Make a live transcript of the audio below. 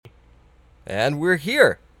And we're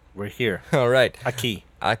here. We're here. All right. Aki.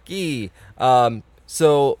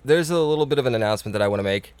 So there's a little bit of an announcement that I want to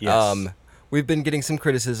make. Yes. We've been getting some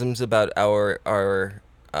criticisms about our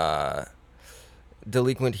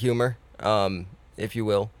delinquent humor, if you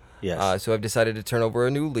will. Yes. So I've decided to turn over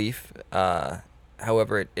a new leaf.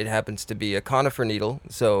 However, it happens to be a conifer needle.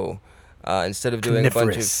 So instead of doing a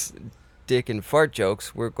bunch Coniferous. of dick and fart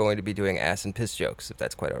jokes, we're going to be doing ass and piss jokes, if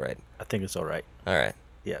that's quite all right. I think it's all right. All right.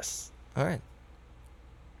 Yes. All right.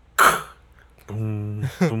 Boom,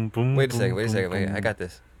 boom, boom, Wait a second. boom, Wait. boom. I got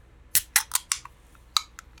this.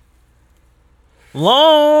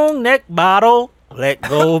 Long neck bottle. Let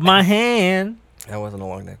go of my hand. That wasn't a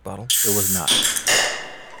long neck bottle. It was not.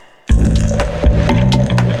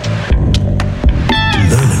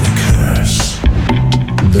 Learning a curse.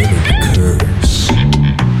 Learning a curse.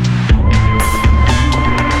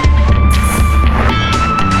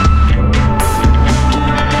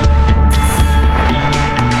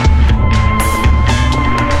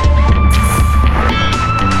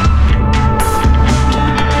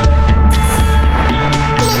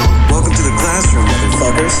 Welcome to the classroom,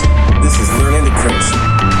 motherfuckers. This is Learning to Curse.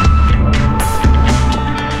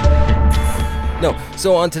 No.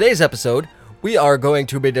 So on today's episode, we are going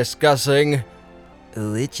to be discussing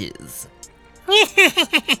witches.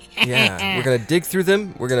 Yeah, we're gonna dig through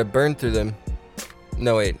them. We're gonna burn through them.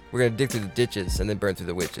 No, wait. We're gonna dig through the ditches and then burn through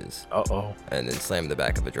the witches, Uh-oh. and then slam the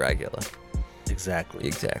back of a Dracula. Exactly.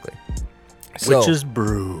 Exactly. So, Witch's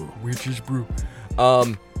brew. witches brew.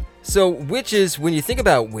 So witches. When you think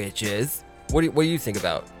about witches, what do you think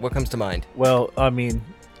about? What comes to mind? Well, I mean,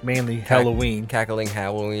 mainly Halloween. Cackling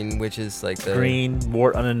Halloween witches, like the Green,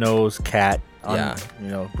 wart on the nose, cat. On,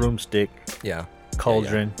 Yeah. Broomstick, Yeah.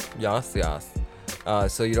 cauldron. Yas.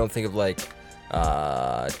 So you don't think of like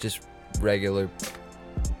just regular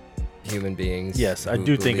human beings. Yes, I who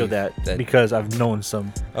do think of believe that because I've known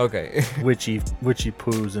some Okay. witchy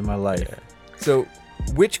poos in my life. So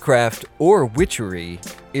witchcraft or witchery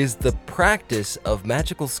is the practice of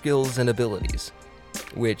magical skills and abilities.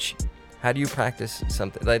 Which, how do you practice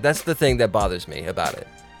something? Like that's the thing that bothers me about it.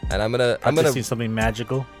 And I'm gonna see something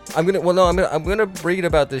magical. I'm gonna read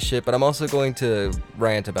about this shit, but I'm also going to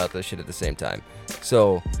rant about this shit at the same time.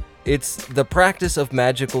 So, it's the practice of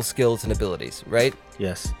magical skills and abilities, right?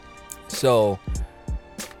 Yes. So,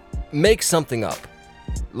 make something up.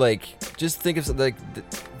 Like, just think of something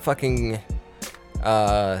like fucking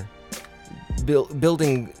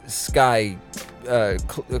building sky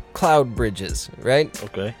cloud bridges, right?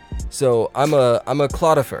 Okay. So I'm a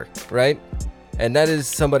clodifer, right? And that is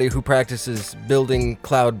somebody who practices building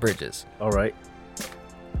cloud bridges. All right.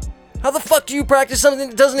 How the fuck do you practice something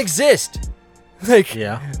that doesn't exist? Like,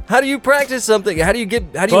 Yeah. how do you practice something? How do you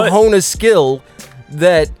But- hone a skill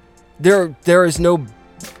that there's no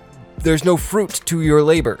fruit to your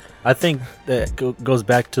labor? I think that goes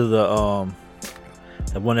back to the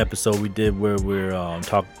that one episode we did where we're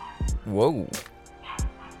talk Whoa.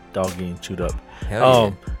 dog getting chewed up.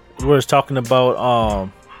 Hell We're just talking about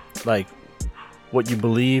like what you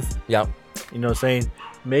believe. yeah. You know what I'm saying?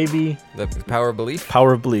 Maybe The power of belief.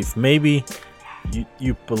 power of belief. Maybe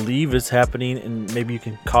you believe it's happening, and maybe you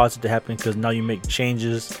can cause it to happen because now you make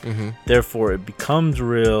changes. Mm-hmm. Therefore, it becomes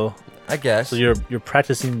real. I guess. So you're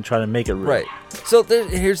practicing to try to make it real. Right. So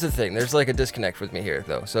here's the thing. There's like a disconnect with me here,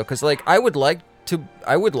 though. So, cause like I would like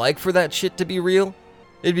for that shit to be real.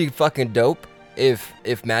 It'd be fucking dope if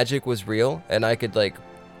magic was real and I could like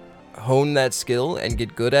hone that skill and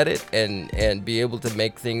get good at it and be able to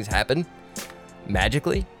make things happen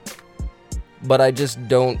magically. But I just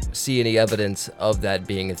don't see any evidence of that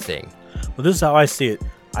being a thing. Well, this is how I see it.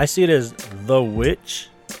 I see it as the witch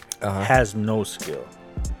Uh-huh. has no skill.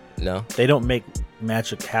 No. They don't make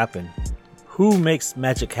magic happen. Who makes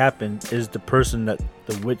magic happen is the person that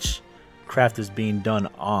the witchcraft is being done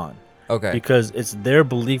on. Okay. Because it's their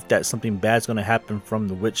belief that something bad's going to happen from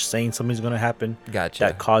the witch saying something's going to happen. Gotcha.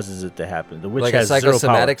 That causes it to happen. The witch Like a has zero power.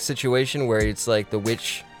 psychosomatic situation where it's like the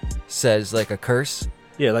witch says like a curse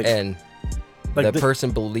Yeah, like and like the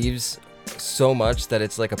person believes so much that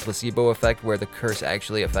it's like a placebo effect where the curse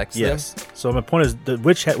actually affects yes. So my point is the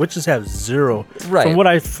witches have zero. Right.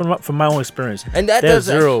 From what from my own experience. And that they have does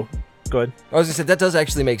zero. Go ahead. them. I was gonna say that does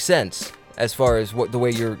actually make sense as far as what the way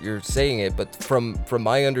you're saying it, but from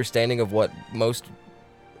my understanding of what most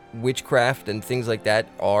witchcraft and things like that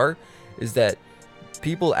are, is that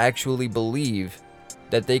people actually believe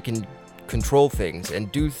that they can control things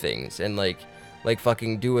and do things and like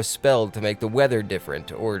fucking do a spell to make the weather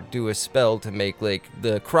different or do a spell to make like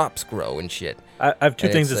the crops grow and shit. I have two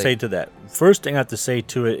And things to it's say like- to that. First thing I have to say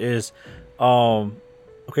to it is,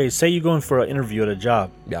 okay, say you're going for an interview at a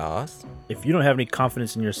job. Yes. if you don't have any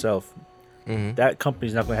confidence in yourself, that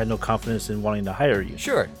company's not going to have no confidence in wanting to hire you.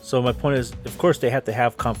 Sure. So my point is, of course, they have to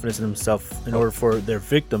have confidence in themselves in order for their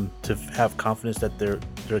victim to have confidence that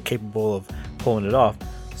they're capable of pulling it off.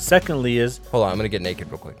 Secondly is, Hold on, I'm gonna get naked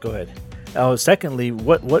real quick. go ahead. Secondly,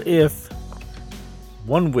 what if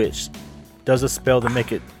one witch does a spell to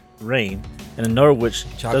make it rain, and another witch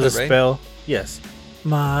Chocolate does a rain? spell, yes,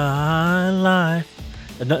 my life,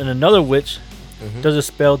 and another witch does a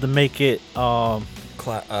spell to make it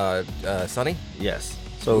Sunny? yes.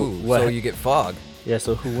 So Ooh, what? so you get fog. Yeah.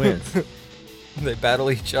 So who wins? They battle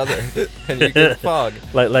each other, and you get fog.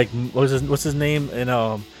 like what's his name in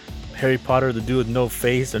Harry Potter? The dude with no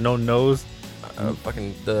face or no nose,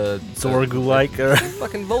 Fucking the Zorgu like or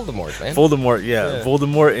fucking Voldemort, man. Voldemort. Yeah, Yeah.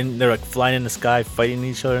 Voldemort, and they're like flying in the sky, fighting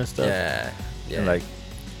each other and stuff. Yeah, yeah. And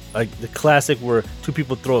like the classic where two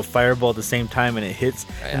people throw a fireball at the same time and it hits,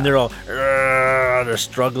 Yeah. and they're all they're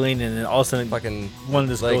struggling, and then all of a sudden fucking one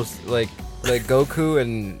just like, goes like Goku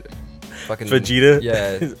and fucking Vegeta.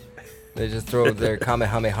 Yeah, they just throw their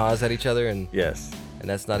kamehamehas at each other, and Yes,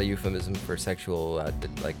 that's not a euphemism for sexual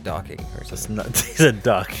like docking or it's something. not. He's a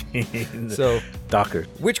duck. So Docker.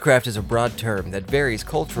 witchcraft is a broad term that varies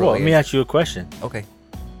culturally. Well, let me ask you a question. Okay,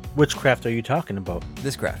 Which craft are you talking about?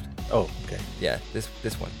 this craft. Oh, okay. Yeah, this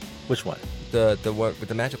one. Which one? The one with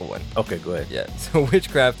the magical one. Okay, go ahead. Yeah, so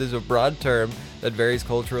witchcraft is a broad term that varies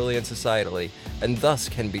culturally and societally, and thus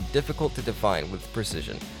can be difficult to define with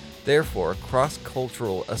precision. Therefore,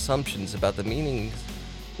 cross-cultural assumptions about the meanings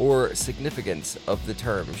or significance of the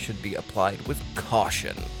term should be applied with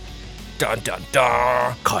caution. Dun dun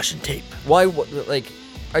dun! Caution tape. Why, like,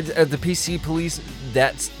 are the PC police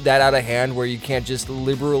that out of hand where you can't just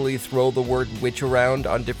liberally throw the word witch around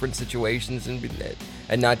on different situations and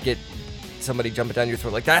not get somebody jumping down your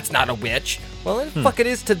throat like, that's not a witch? Well, it fuck it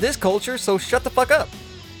is to this culture, so shut the fuck up.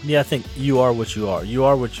 Yeah, I think you are what you are. You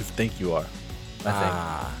are what you think you are.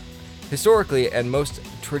 I think. Historically, and most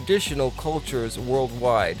traditional cultures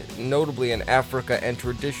worldwide, notably in Africa and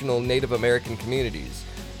traditional Native American communities,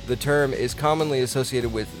 the term is commonly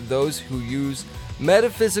associated with those who use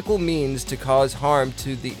metaphysical means to cause harm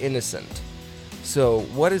to the innocent. So,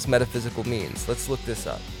 what is metaphysical means? Let's look this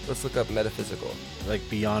up. Let's look up metaphysical. Like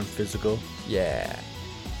beyond physical. Yeah.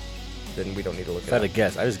 Then we don't need to look I it had up. to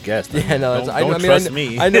guess. I just guessed. Yeah, no, don't I mean, trust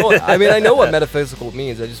me. I know. I mean, I know what metaphysical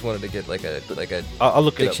means. I just wanted to get like a I'll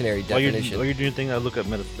look dictionary it up. definition. While you're doing things, I look up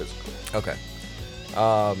metaphysical. Okay.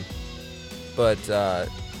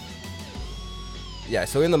 Yeah,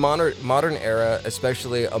 so in the modern era,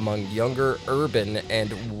 especially among younger urban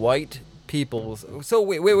and white peoples. So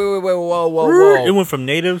wait, whoa. It went from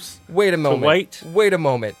natives. Wait a moment. white? Wait a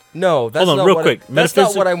moment. No, that's Hold on, not real what quick. That's not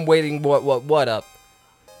Metaphysic- what I'm waiting. What up?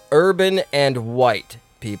 Urban and white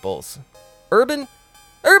peoples. Urban.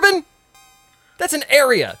 That's an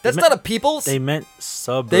area. That's meant- not a peoples. They meant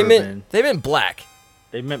suburban. They meant black.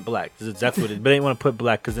 They meant black. That's exactly what it. But they didn't want to put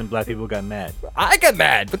black because then black people got mad. I got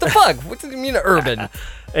mad. What the fuck? What do you mean urban?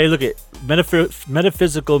 Hey, look at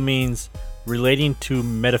metaphysical means relating to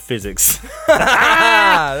metaphysics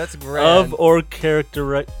That's grand. of or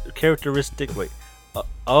characteristic. Wait,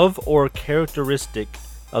 of or characteristic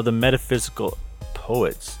of the metaphysical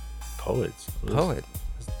poets. Poet.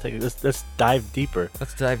 Let's dive deeper.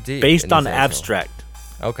 Let's dive deep. Based in on this asshole. abstract.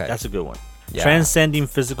 Okay. That's a good one. Yeah. Transcending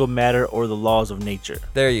physical matter or the laws of nature.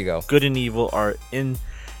 There you go. Good and evil are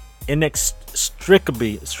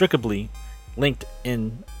inextricably linked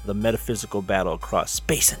in the metaphysical battle across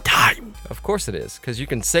space and time. Of course it is, because you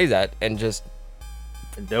can say that and just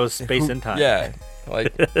And there was space and time. Yeah.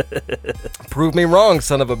 Like, prove me wrong,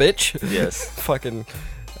 son of a bitch. Yes. Fucking.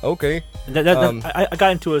 Okay. I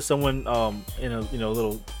got into it with someone in a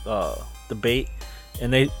little debate,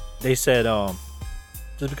 and they said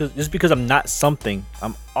just because I'm not something,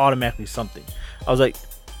 I'm automatically something. I was like,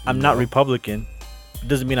 I'm not Republican.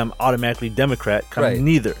 Doesn't mean I'm automatically Democrat. 'Cause Right. I'm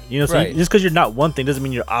neither. You know, so Right. just because you're not one thing doesn't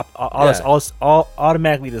mean you're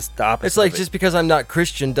automatically the opposite. It's like of it. just because I'm not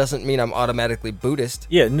Christian doesn't mean I'm automatically Buddhist.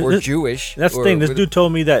 Yeah, Or Jewish. That's the or thing. This with- dude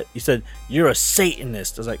told me that he said you're a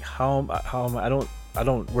Satanist. I was like, how am I? I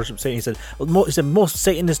don't worship Satan. He said most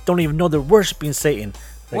Satanists don't even know they're worshiping Satan.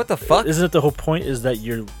 Like, What the fuck? Isn't it the whole point? Is that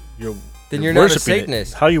you're Then you're not a worshiping it.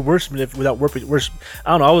 Satanist. How are you worshiping it without worship? I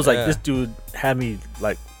don't know. I was Yeah. like, this dude had me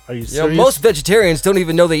like, are you You know, serious? most vegetarians don't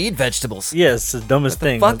even know they eat vegetables. Yeah, it's the dumbest the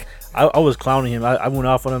thing. fuck? I was clowning him. I went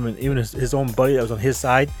off on him, and even his own buddy that was on his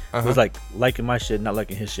side Uh-huh. was like liking my shit, not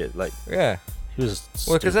liking his shit. Like Yeah. he was.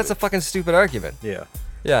 Well, because that's a fucking stupid argument. yeah.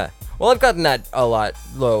 Yeah. Well, I've gotten that a lot,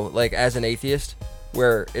 like as an atheist,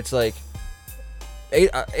 where it's like,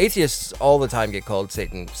 atheists all the time get called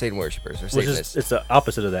Satan worshippers or Which Satanists. is it's the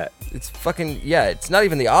opposite of that. It's fucking it's not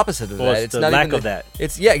even the opposite of Well, that. it's It's the not lack even of that.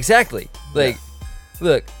 It's exactly. Like,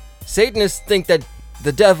 look, Satanists think that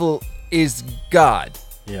the devil is God.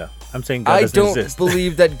 Yeah, I'm saying God I doesn't don't exist.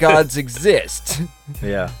 believe that gods exist.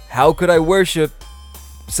 Yeah, How could I worship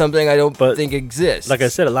something I don't But, think exists? like I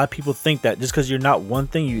said, a lot of people think that just because you're not one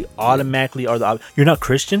thing, you automatically are you're not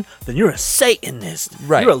Christian, then you're a Satanist.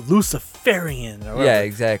 Right. You're a Luciferian. Or Yeah, whatever.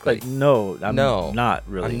 exactly. Like, no, I'm No, not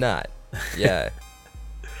really. I'm not. Yeah.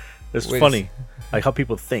 It's Wait a funny, like how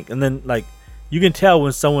people think, and then like you can tell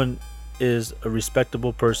when someone is a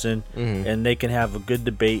respectable person and they can have a good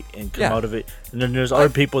debate and come Yeah. out of it. And then there's other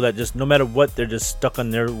people that just no matter what, they're just stuck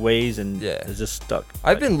on their ways and Yeah. they're just stuck.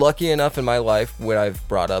 I've been lucky enough in my life when I've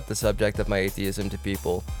brought up the subject of my atheism to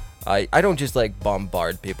people. I don't just like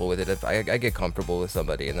bombard people with it. If I get comfortable with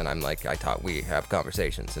somebody and then I'm like, we have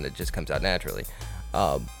conversations and it just comes out naturally.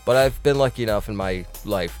 But I've been lucky enough in my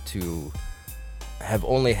life to have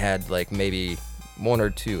only had like maybe 1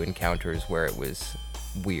 or 2 encounters where it was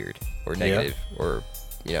weird or negative or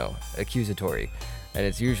accusatory, and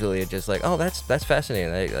it's usually just like, oh, that's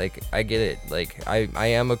fascinating. I get it. Like I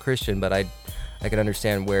am a Christian, but I can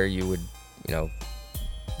understand where you would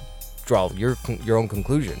draw your own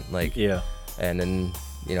conclusion. Like and then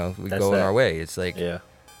we That's go in that. our way. It's like Yeah.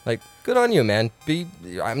 like, good on you, man.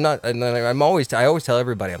 I'm not, and then I always tell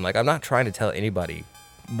everybody, I'm like, I'm not trying to tell anybody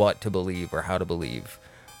what to believe or how to believe,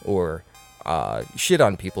 or shit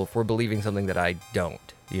on people for believing something that I don't.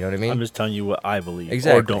 You know what I mean? I'm just telling you what I believe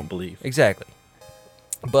Exactly. or don't believe. Exactly.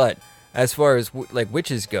 But as far as like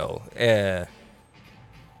witches go,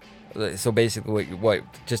 so basically, what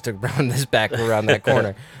just to round this back around that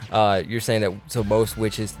corner, you're saying that so most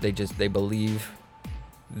witches they believe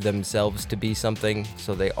themselves to be something,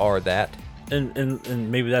 so they are that. And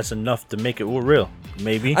maybe that's enough to make it real.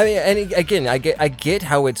 Maybe. I mean, and again, I get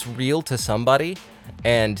how it's real to somebody,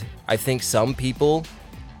 and I think some people,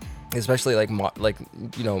 especially like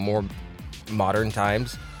more modern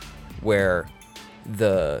times, where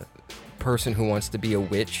the person who wants to be a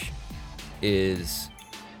witch is,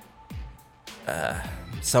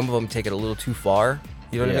 some of them take it a little too far.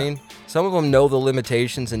 You know what I Yeah. mean? Some of them know the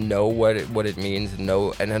limitations and know what it means, and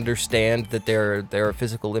know and understand that there are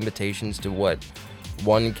physical limitations to what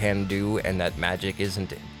one can do, and that magic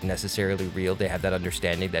isn't necessarily real. They have that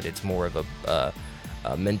understanding that it's more of a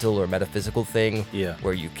mental or metaphysical thing, Yeah.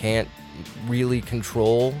 where you can't really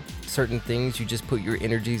control certain things. You just put your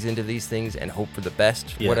energies into these things and hope for the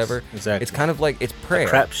best. Yes, whatever. exactly. It's kind of like it's prayer.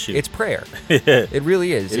 crapshoot. It's prayer. It It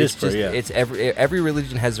really is. is It's prayer, yeah. It's every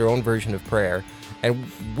religion has their own version of prayer,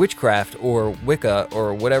 and witchcraft or Wicca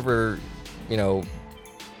or whatever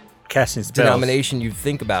Casting spells. denomination you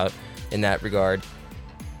think about in that regard,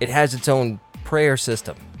 it has its own prayer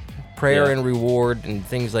system, prayer Yeah. and reward and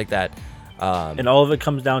things like that. And all of it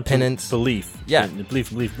comes down to Penance. belief. Yeah. And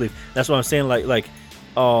belief. That's what I'm saying.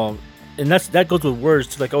 And that goes with words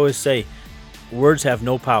too. Like I always say, words have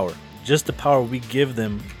no power. Just the power we give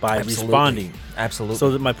them by Absolutely. responding. Absolutely.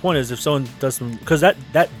 So my point is, if someone does some, because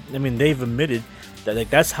they've admitted that like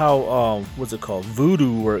that's how what's it called,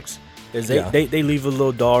 voodoo works. Is they leave a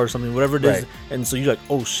little doll or something, whatever it is, Right. and so you're like,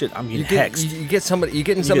 oh shit, I'm getting hexed. you get somebody, you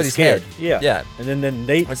get in You get somebody's scared. head. Yeah. Yeah. And then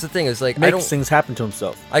they That's the thing. Is like I makes don't. things happen to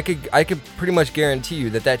himself. I could pretty much guarantee you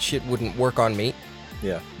that shit wouldn't work on me,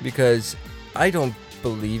 Yeah. because I don't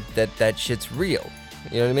believe that shit's real.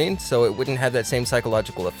 You know what I mean? So it wouldn't have that same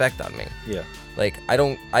psychological effect on me. Yeah. Like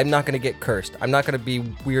I'm not gonna get cursed. I'm not gonna be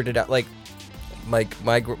weirded out. Like when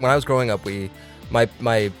I was growing up,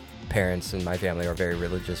 my parents and my family are very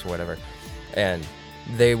religious or whatever, and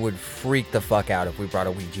they would freak the fuck out if we brought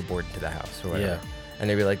a Ouija board into the house or whatever. Yeah. And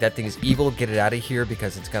they'd be like, "That thing's evil. Get it out of here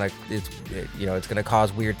because it's gonna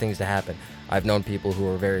cause weird things to happen." I've known people who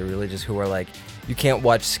are very religious who are like, "You can't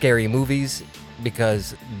watch scary movies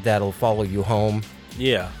because that'll follow you home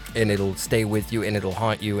Yeah. and it'll stay with you and it'll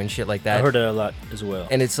haunt you and shit like that." I heard that a lot as well.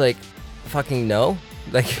 And it's like, fucking no,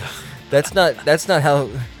 like that's not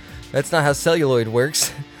how celluloid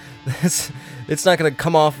works. It's not gonna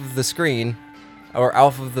come off of the screen or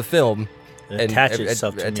off of the film It attaches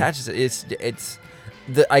itself to me. attaches it.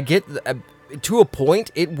 I get to a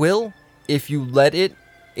point it will, if you let it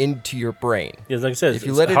into your brain. Yeah, like I said, If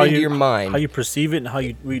you it's let it how into your mind, how you perceive it and how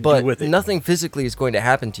you but do with it. nothing physically is going to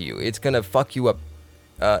happen to you. It's going to fuck you up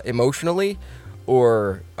emotionally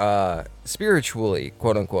or spiritually,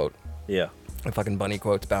 quote unquote. Yeah. Fucking bunny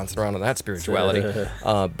quotes bouncing around on that spirituality.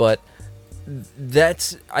 But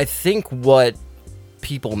that's, I think, what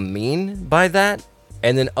people mean by that.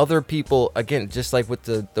 And then other people, again, just like with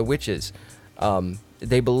the witches,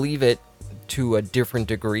 they believe it to a different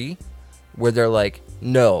degree, where they're like,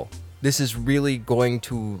 no, this is really going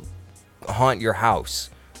to haunt your house,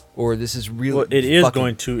 or this is really Well, it is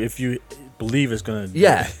going to, if you believe it's going to.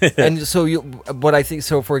 Yeah. And so but I think,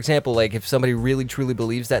 so for example, like if somebody really truly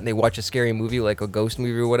believes that and they watch a scary movie, like a ghost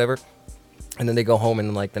movie or whatever, and then they go home and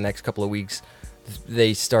in like the next couple of weeks,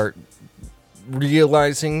 they start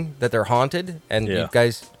realizing that they're haunted. And you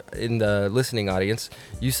guys in the listening audience,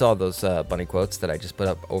 you saw those bunny quotes that I just put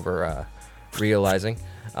up over realizing.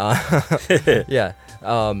 Yeah.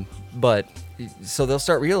 But so they'll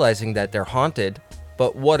start realizing that they're haunted,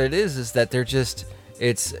 but what it is that they're just,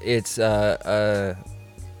 it's a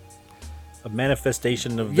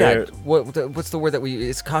manifestation of yeah. their. What's the word that we?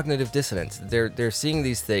 It's cognitive dissonance. They're seeing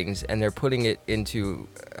these things and they're putting it into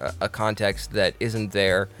a context that isn't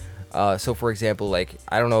there. So for example, like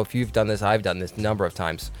I don't know if you've done this. I've done this a number of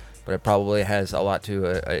times, but it probably has a lot to.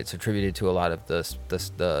 It's attributed to a lot of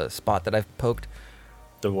the spot that I've poked.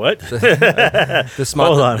 The what? The smut.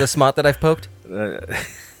 Hold on. The smut that I've poked.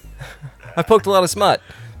 I've poked a lot of smut.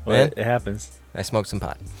 Well, Man, it happens. I smoked some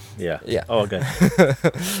pot. Yeah. Yeah. Oh, okay.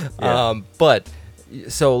 Yeah. But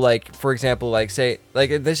so like for example, like say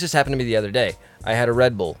like this just happened to me the other day. I had a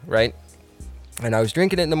Red Bull, right? And I was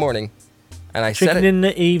drinking it in the morning, and I Drinking said it in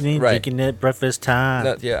the evening, Right. drinking at breakfast time.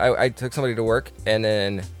 No, yeah, I took somebody to work, and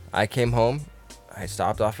then I came home. I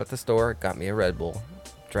stopped off at the store, got me a Red Bull,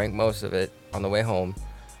 drank most of it on the way home.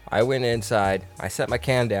 I went inside, I set my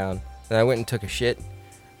can down, then I went and took a shit,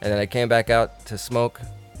 and then I came back out to smoke,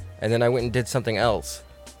 and then I went and did something else.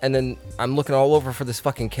 And then I'm looking all over for this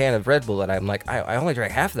fucking can of Red Bull that I'm like, I only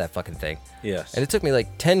drank half of that fucking thing. Yes. And it took me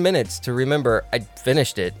like 10 minutes to remember I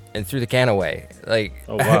finished it and threw the can away. Like,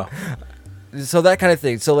 Oh, wow. so that kind of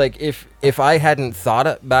thing. So like if I hadn't thought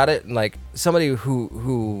about it, like somebody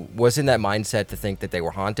who was in that mindset to think that they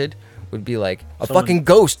were haunted would be like, a Someone fucking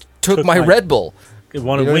ghost took my Red Bull. It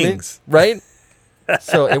wanted You know what I mean? wings. Right?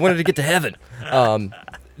 So it wanted to get to heaven.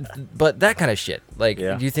 But that kind of shit. Like,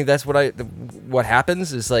 Yeah. do you think that's what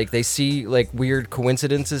happens? Is like they see like weird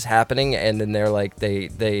coincidences happening, and then they're like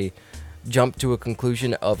they jump to a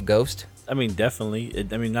conclusion of ghost. I mean, definitely.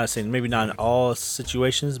 I mean, not saying maybe not in all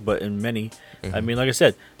situations, but in many. Mm-hmm. I mean, like I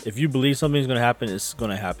said, if you believe something's going to happen, it's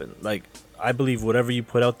going to happen. Like, I believe whatever you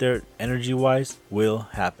put out there, energy-wise, will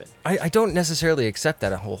happen. I don't necessarily accept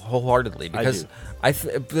that wholeheartedly because do. but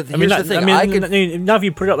here's I mean, the thing. not if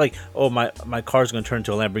you put it out like, oh, my car's going to turn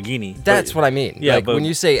into a Lamborghini. That's what I mean. Yeah, like but when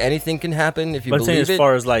you say anything can happen if you but I'm saying believe as it.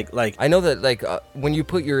 far as like I know that like when you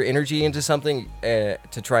put your energy into something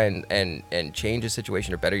to try and change a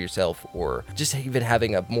situation or better yourself, or just even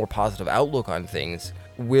having a more positive outlook on things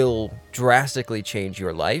will drastically change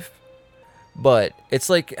your life. But it's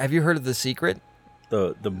like, have you heard of The Secret?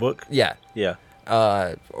 the book. Yeah. Yeah.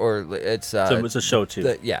 Or it's So it's a show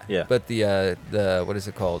too. yeah. Yeah. But the what is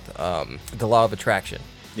it called? The Law of Attraction.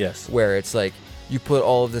 Yes. Where it's like you put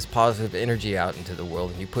all of this positive energy out into the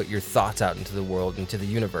world, and you put your thoughts out into the world, into the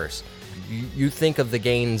universe. You think of the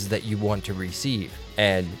gains that you want to receive,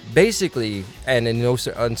 and basically, and in no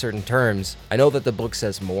uncertain terms, I know that the book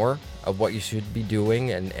says more of what you should be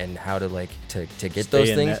doing and how to like to get Stay those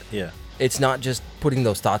in things. that- yeah. It's not just putting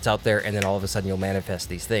those thoughts out there and then all of a sudden you'll manifest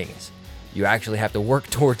these things. You actually have to work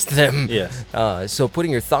towards them. Yes. So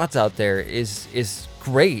putting your thoughts out there is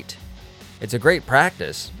great. It's a great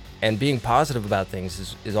practice. And being positive about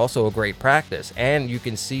things is also a great practice. And you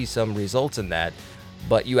can see some results in that,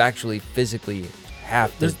 but you actually physically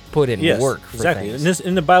have to put in Yes, work for exactly. things. And this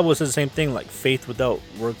in the Bible it says the same thing, like faith without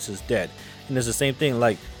works is dead. And it's the same thing,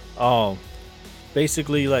 like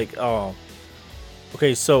basically like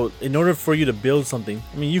okay, so in order for you to build something,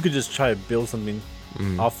 I mean you could just try to build something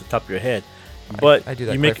off the top of your head. But I do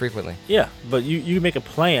that you quite make frequently. Yeah, but you make a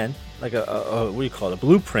plan, like a what do you call it, a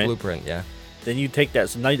blueprint. Blueprint, yeah. Then you take that.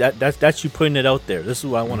 So now that's you putting it out there. This is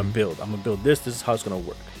what I want to build. I'm gonna build this. This is how it's gonna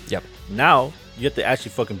work. Yep. Now you have to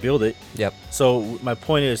actually fucking build it. Yep. So my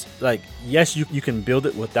point is, like, yes, you can build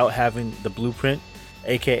it without having the blueprint,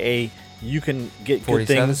 aka you can get good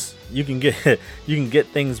 47? things. You can get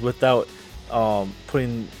things without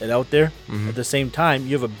putting it out there. At the same time,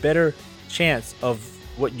 you have a better chance of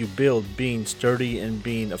what you build being sturdy and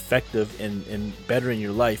being effective and better in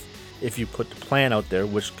your life if you put the plan out there,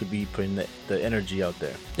 which could be putting the energy out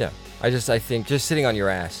there. Yeah. I think just sitting on your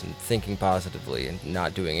ass and thinking positively and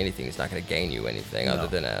not doing anything is not going to gain you anything other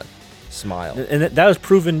than a smile. And that was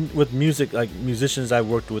proven with music, like musicians I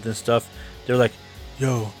worked with and stuff. They're like,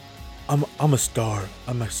 yo, I'm a star.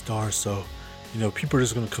 I'm a star, so, you know, people are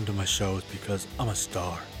just going to come to my shows because I'm a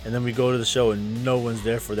star. And then we go to the show and no one's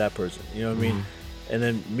there for that person. You know what I mean? And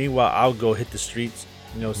then meanwhile, I'll go hit the streets,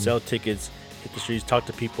 you know, sell tickets, hit the streets, talk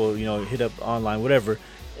to people, hit up online, whatever,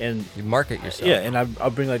 and You market yourself. yeah, and I'll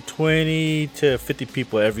bring like 20 to 50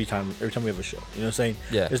 people every time we have a show. You know what I'm saying?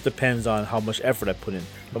 Yeah. This depends on how much effort I put in.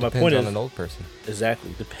 But my Depends point on is an old person.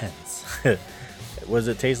 exactly depends. What does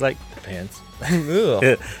it taste like? Depends.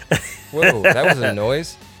 Ugh. Whoa, that was a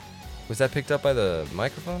noise. Was that picked up by the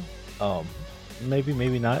microphone?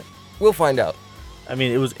 Maybe not. We'll find out. I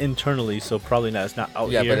mean, it was internally, so probably not. It's not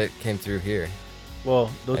out Yeah, here. but it came through here. Well,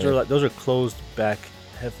 those And are closed back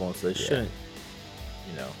headphones, so they shouldn't.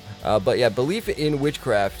 But yeah, belief in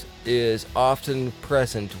witchcraft is often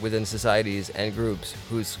present within societies and groups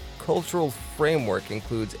whose cultural framework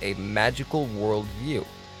includes a magical worldview.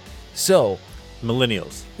 So,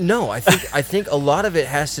 Millennials. no, I think a lot of it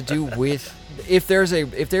has to do with if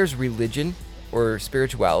there's religion or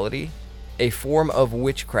spirituality, a form of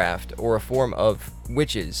witchcraft or a form of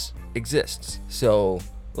witches exists. So,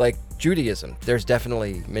 like Judaism, there's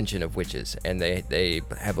definitely mention of witches, and they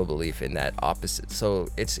have a belief in that opposite. So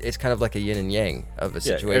it's kind of like a yin and yang of a Yeah,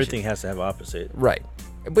 situation. everything has to have opposite. Right,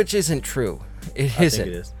 which isn't true. It I isn't.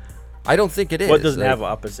 think it is. I don't think it is. What doesn't Like, have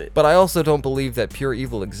opposite? But I also don't believe that pure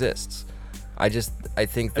evil exists. I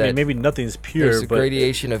think that I mean, maybe nothing's pure, there's a but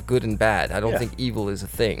gradation of good and bad. I don't Yeah. think evil is a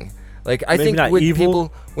thing. Like I Maybe think not when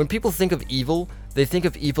evil. people think of evil, they think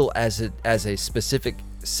of evil as a specific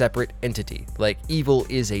separate entity. Like evil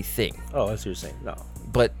is a thing, oh, that's what you're saying. No,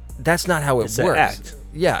 but that's not how it It's an works. act.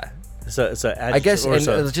 Yeah, it's a. I guess, or and it's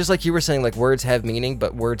a- just like you were saying, like words have meaning,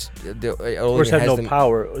 but words it only words have has no them-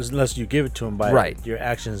 power unless you give it to them by Right. your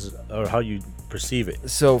actions or how you perceive it.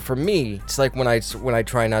 So for me, it's like when I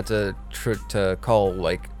try not to call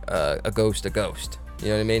like a ghost a ghost. You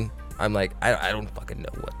know what I mean? I'm like I don't fucking know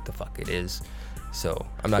what the fuck it is, so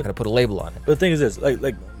I'm not gonna put a label on it. But the thing is this,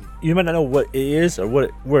 like you might not know what it is or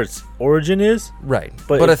where its origin is, Right.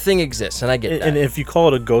 But But a if- thing exists, and I get that. and if you call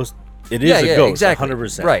it a ghost, it is yeah, a ghost, exactly.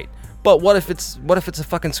 100%. Right. But what if it's a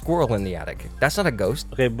fucking squirrel in the attic? That's not a ghost.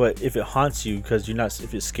 Okay, but if it haunts you because you're not,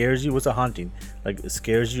 if it scares you, what's a haunting? Like it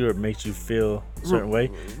scares you or it makes you feel a certain way.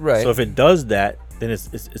 right. So if it does that, then it's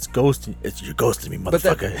ghosting. You're ghosting me, But,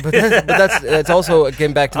 that, motherfucker. but that's also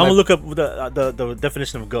again back to I'm my, gonna look up the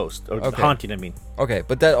definition of ghost or Okay. haunting. I mean, okay.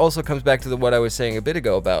 But that also comes back to what I was saying a bit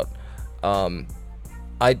ago about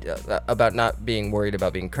about not being worried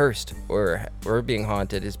about being cursed or being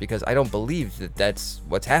haunted is because I don't believe that that's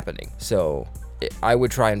what's happening. So I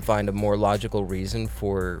would try and find a more logical reason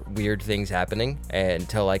for weird things happening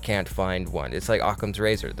until I can't find one. It's like Occam's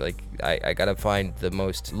razor. Like I gotta find the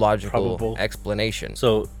most logical Probable. explanation.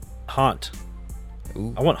 so haunt.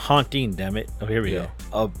 Ooh. I want haunting. Damn it! Oh, here we Yeah.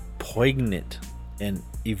 go. A poignant and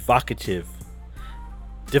evocative,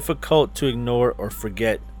 difficult to ignore or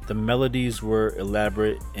forget. The melodies were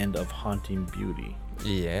elaborate and of haunting beauty.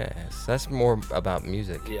 Yes, that's more about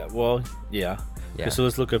music. Yeah, well, yeah. Yeah. Okay, so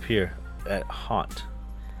let's look up here at haunt.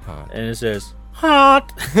 Haunt. And it says,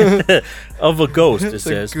 haunt of a ghost, it It's a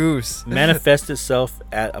says. goose. Manifests itself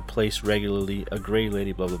at a place regularly, a gray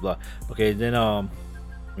lady, blah, blah, blah. Okay, then,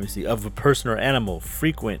 let me see. Of a person or animal,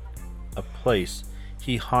 frequent a place.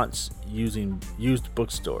 He haunts used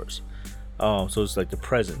bookstores. So it's like the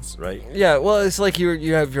presence, right? Yeah, well, it's like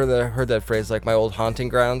you have heard that phrase, like my old haunting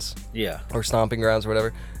grounds Yeah. or stomping grounds or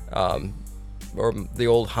whatever, or the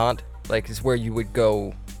old haunt, like it's where you would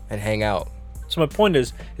go and hang out. So my point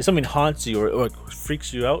is, if something haunts you or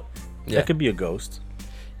freaks you out, Yeah. that could be a ghost.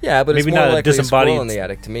 Yeah, but Maybe it's more not a likely a squirrel disembodied- in the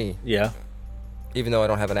attic to me, Yeah. even though I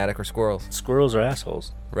don't have an attic or squirrels, Squirrels are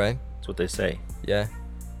assholes. right? That's what they say. Yeah.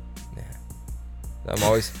 I'm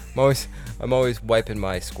always wiping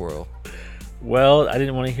my squirrel. Well, I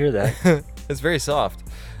didn't want to hear that. It's very soft.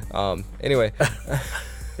 Anyway,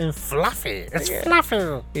 And fluffy. It's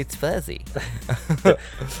fluffy. it's fuzzy.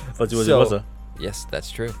 Fuzzy wuzzy So- wuzza. Yes,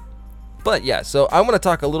 that's true. But yeah, so I want to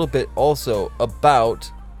talk a little bit also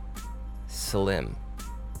about Salim.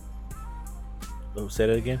 Oh, say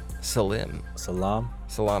that again. Salim. Salam.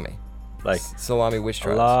 Salami. Like Salami witch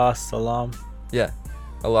trials. Allah salam. Yeah.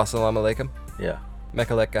 Allah salam alaikum. Yeah.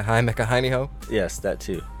 Mecca lecca hi mecca hiney ho. Yes, that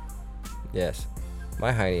too. Yes.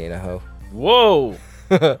 My hiney ain't a hoe. Whoa.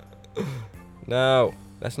 No,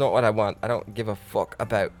 that's not what I want. I don't give a fuck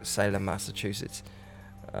about Salem, Massachusetts.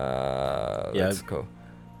 Let's go.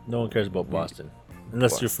 No one cares about Boston.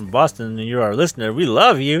 Unless you're from Boston and you're our listener. We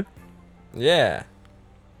love you. Yeah,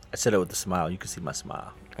 I said it with a smile. You can see my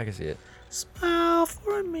smile. I can see it. Smile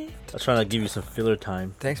for me. I was trying to give you some filler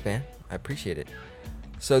time. Thanks, man. I appreciate it.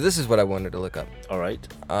 So this is what I wanted to look up. All right.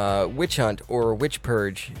 Witch hunt or witch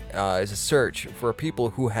purge is a search for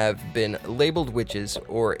people who have been labeled witches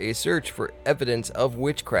or a search for evidence of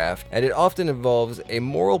witchcraft, and it often involves a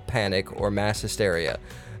moral panic or mass hysteria.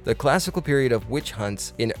 The classical period of witch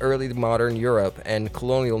hunts in early modern Europe and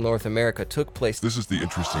colonial North America took place. This is the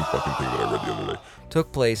interesting fucking thing that I read the other day.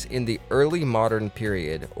 Took place in the early modern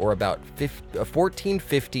period, or about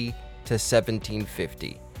 1450 to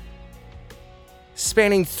 1750,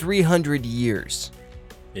 spanning 300 years.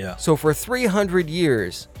 Yeah. So for 300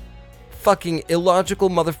 years, fucking illogical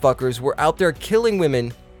motherfuckers were out there killing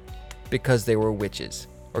women because they were witches.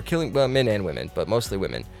 Or killing, well, men and women, but mostly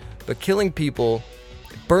women. But killing people,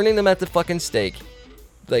 burning them at the fucking stake,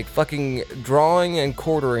 like fucking drawing and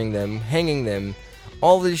quartering them, hanging them,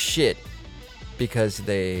 all this shit because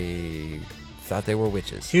they thought they were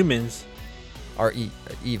witches. Humans Are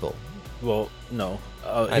evil. Well, no.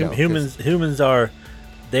 I know, Humans are,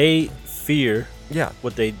 they fear Yeah.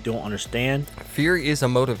 what they don't understand. Fear is a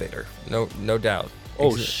motivator. No doubt.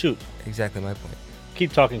 Oh, shoot. Exactly my point.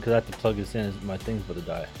 Keep talking because I have to plug this in. My thing's about to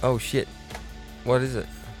die. Oh, shit. What is it?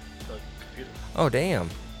 The computer. Oh, damn.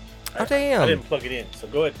 Oh, I damn. didn't plug it in, so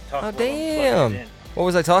go ahead and talk. Oh, while I'm plugging damn. it in. What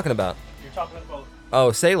was I talking about? You're talking about...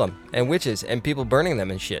 Oh, Salem and witches and people burning them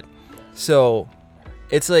and shit. So,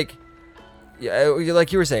 it's like, yeah,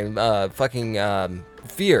 like you were saying,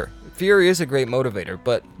 fear. Fear is a great motivator,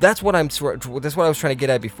 but that's what I was trying to get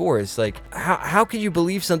at before. Is like, how can you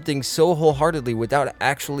believe something so wholeheartedly without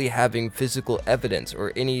actually having physical evidence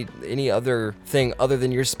or any other thing other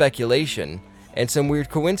than your speculation and some weird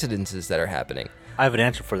coincidences that are happening? I have an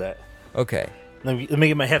answer for that. Okay. Let me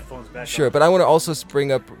get my headphones back. Sure, on. but I want to also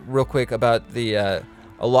bring up real quick about the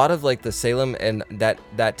a lot of like the Salem and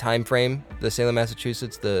that time frame, the Salem,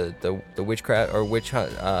 Massachusetts, the witchcraft or witch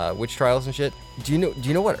trials and shit. Do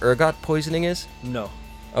you know what ergot poisoning is? No.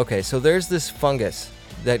 Okay, so there's this fungus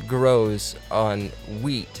that grows on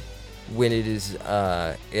wheat when it is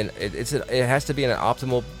it has to be in an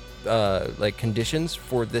optimal like conditions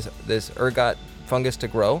for this ergot fungus to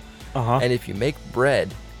grow. Uh-huh. And if you make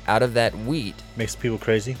bread out of that wheat, Makes people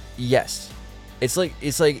crazy. yes, it's like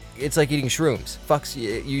eating shrooms. Fucks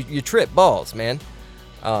you trip balls, man.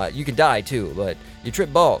 You can die too, but you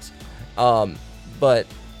trip balls. But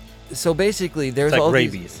so basically, there's It's like all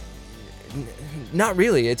rabies. not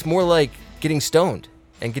really. It's more like getting stoned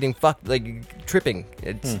and getting fucked, like tripping.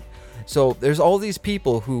 It's so there's all these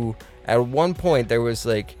people who at one point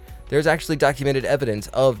there's actually documented evidence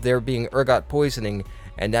of there being ergot poisoning,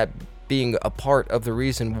 and that being a part of the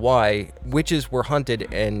reason why witches were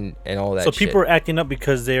hunted and all that So shit. people are acting up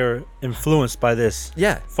because they're influenced by this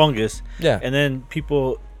Yeah. fungus. Yeah. And then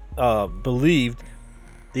people believed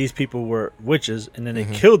these people were witches, and then they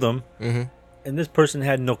Mm-hmm. killed them. Mm-hmm. And this person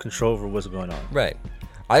had no control over what's going on. Right.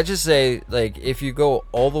 I just say, like, if you go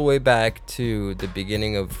all the way back to the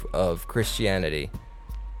beginning of Christianity,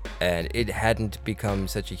 and it hadn't become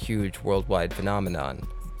such a huge worldwide phenomenon,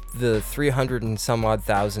 the 300 and some odd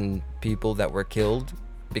thousand people that were killed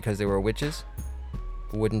because they were witches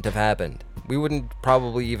wouldn't have happened. We wouldn't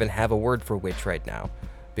probably even have a word for witch right now,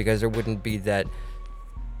 because there wouldn't be that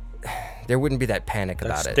panic That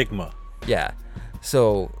about it. stigma. Yeah.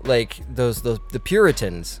 So like the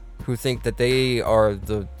Puritans who think that they are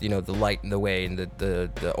the light and the way and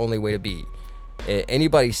the only way to be.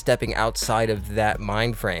 Anybody stepping outside of that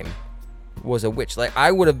mind frame was a witch. Like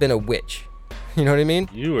I would have been a witch. You know what I mean?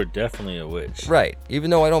 You were definitely a witch. Right. Even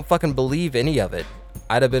though I don't fucking believe any of it,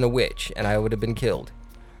 I'd have been a witch and I would have been killed.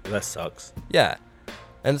 That sucks. Yeah.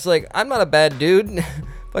 And it's like, I'm not a bad dude.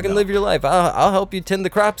 Fucking live your life. I'll help you tend the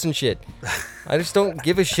crops and shit. I just don't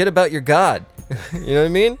give a shit about your God. You know what I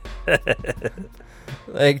mean?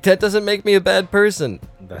 Like, that doesn't make me a bad person.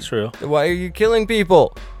 That's real. Why are you killing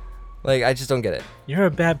people? Like, I just don't get it. You're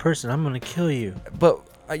a bad person. I'm gonna kill you. But,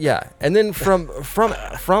 yeah. And then from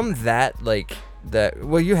that, like,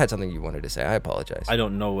 well, you had something you wanted to say. I apologize. I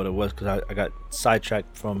don't know what it was because I got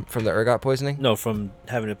sidetracked from From the ergot poisoning? from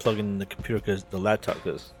having to plug in the computer because the laptop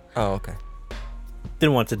Oh, okay.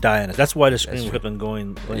 didn't want it to die on us. That's why the That's screen true. kept on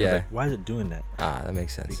going. I was Yeah. like, why is it doing that? Ah, that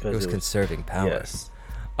makes sense. Because It was it was- conserving power. Yes.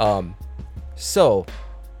 So,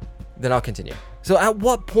 then I'll continue. So, at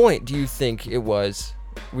what point do you think it was?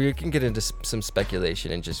 We can get into some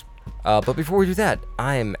speculation and just. But before we do that,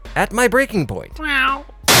 I'm at my breaking point.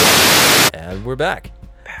 And we're back.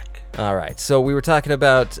 All right. So we were talking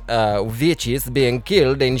about witches being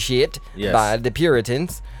killed and shit Yes. by the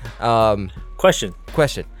Puritans. Question: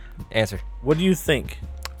 Question. Answer. what do you think?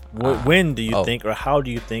 When do you think, or how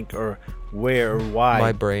do you think, or where, or why?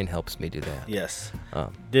 My brain helps me do that. Yes.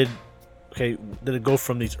 Um, Did it go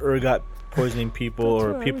from these ergot poisoning people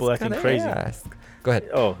or people acting crazy? Go ahead.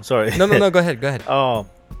 Oh, sorry. No. Go ahead. Go ahead.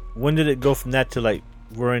 When did it go from that to like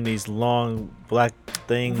wearing these long black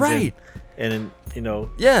things? Right. and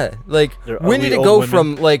Yeah, like They're when ugly did it old go women.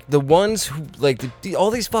 from like the ones who like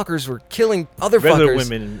all these fuckers were killing other regular fuckers,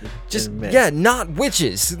 women, just and men. yeah, not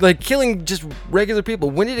witches, like killing just regular people.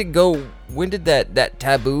 When did it go? When did that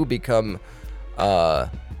taboo become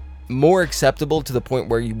more acceptable to the point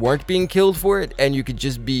where you weren't being killed for it and you could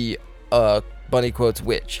just be a bunny quotes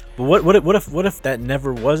witch? But what if that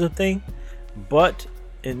never was a thing? But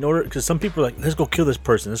in order, because some people are like, let's go kill this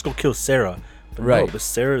person, let's go kill Sarah. But Right. No, but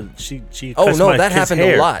Sarah, she. Oh, cuts no, my that kid's happened a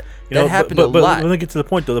hair. lot. You know, That happened but, a but lot. Let me get to the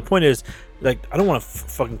point though. The point is, like, I don't want to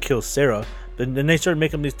fucking kill Sarah. Then they started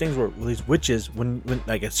making these things where these witches, when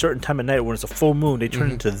like at a certain time of night when it's a full moon, they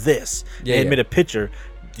turn into this. Yeah, They yeah. made a picture.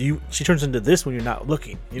 She turns into this when you're not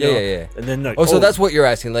looking. You Yeah, know? yeah, yeah. And then like, Oh, so that's what you're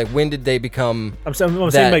asking? Like, when did they become? I'm saying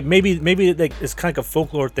that- like maybe like it's kind of like a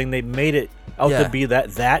folklore thing. They made it out Yeah. to be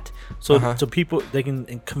that so Uh-huh. so people they can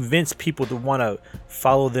convince people to want to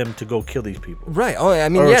follow them to go kill these people. Right. Oh, I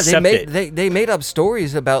mean, Or yeah, accept it. they made up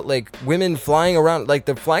stories about like women flying around, like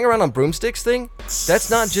the flying around on broomsticks thing. That's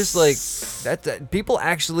not just like that. People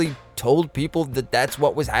actually told people that that's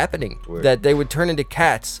what was happening. Weird. That they would turn into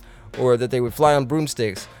cats, or that they would fly on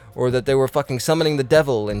broomsticks, or that they were fucking summoning the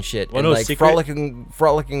devil and shit, Wanna and know a like secret?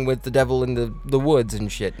 frolicking with the devil in the woods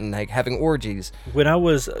and shit, and like having orgies. When I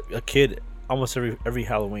was a kid, almost every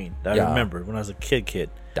Halloween that Yeah. I remember when I was a kid,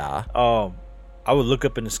 Da. I would look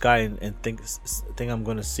up in the sky and think I'm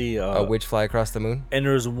gonna see A witch fly across the moon. And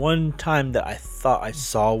there was one time that I thought I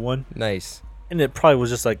saw one, Nice. and it probably was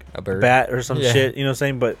just like A bird? bat or some Yeah. shit, you know what I'm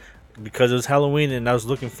saying? But because it was Halloween and I was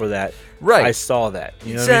looking for that, Right. I saw that.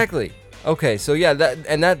 You know what I mean? Exactly. Okay, so yeah,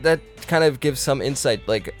 that kind of gives some insight.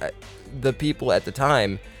 Like, the people at the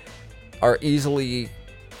time are easily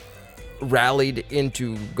rallied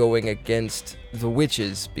into going against the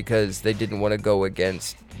witches because they didn't want to go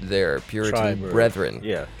against their Puritan Tribe or- brethren.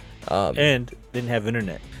 Yeah. Um, And didn't have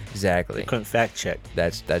internet. exactly. Couldn't fact check.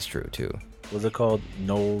 That's true too. Was it called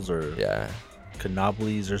Knowles or Yeah.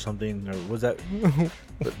 Canoblies or something? Or was that,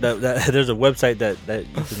 that there's a website that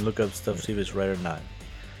you can look up stuff, see if it's right or not.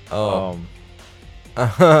 Oh. You know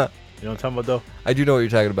what I'm talking about though? I do know what you're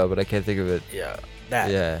talking about, but I can't think of it. Yeah.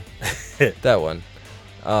 That. Yeah. That one.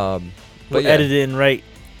 We'll But yeah, edit it in right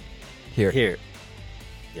here. here.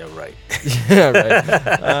 Yeah, right. Yeah,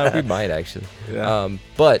 right. We might actually. Yeah.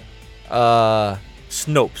 But Snipes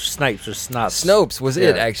or Snops. Snopes was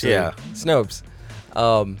it Yeah, actually? yeah. Snopes.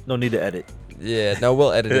 No need to edit. Yeah, no,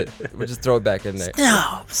 we'll edit it. We'll just throw it back in there.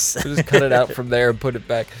 Snopes. We'll just cut it out from there and put it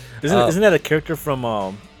back. Isn't that a character from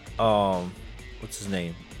what's his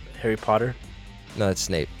name? Harry Potter? No, it's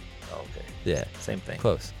Snape. Oh, okay. Yeah, Same thing.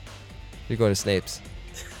 close. You're going to Snape's.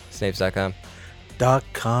 Snapes.com.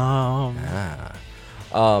 .com.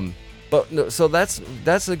 But no, so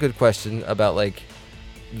that's a good question about like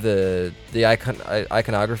the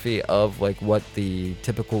iconography of like what the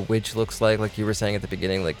typical witch looks like you were saying at the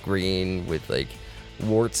beginning, like green with like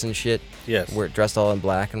warts and shit. Yes. We're dressed all in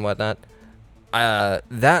black and whatnot.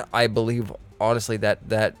 That I believe honestly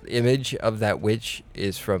that image of that witch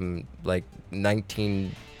is from like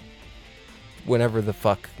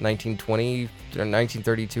 1920 or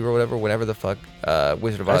 1932 or whatever, whenever the fuck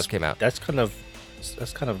Wizard of Oz came out. That's kind of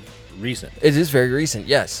recent. It is very recent,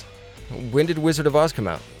 yes. When did Wizard of Oz come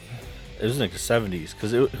out? It was in like the 70s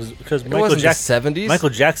because It Michael wasn't Jackson. the 70s. Michael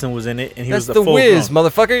Jackson was in it, and he That's was the full Wiz, grown.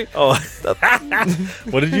 motherfucker. Oh,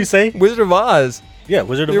 what did you say? Wizard of Oz. Yeah,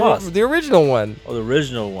 Wizard of Oz. The original one. Oh, the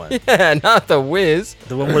original one. Yeah, not the Wiz.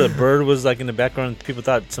 The one where the bird was like in the background. People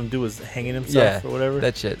thought some dude was hanging himself Yeah, or whatever.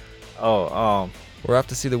 that shit. Oh, We're off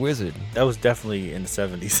to see the Wizard. that was definitely in the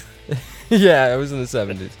 70s. Yeah, it was in the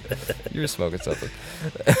 70s. You were smoking something.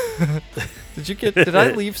 Did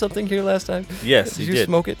I leave something here last time? Yes, Did you you did.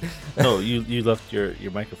 smoke it? No, you left your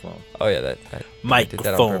microphone. Oh yeah, I did that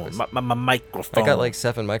on Microphone. purpose. My microphone. I got like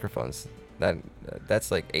 7 microphones.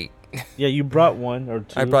 That's like 8. Yeah, you brought one or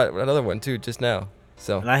two. I brought another one too just now.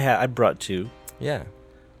 So and I brought two. yeah,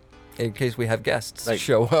 in case we have guests Like,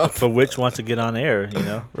 show up. For which wants to get on air, you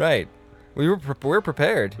know. Right. We're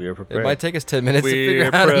prepared. We were prepared. It might take us 10 minutes to figure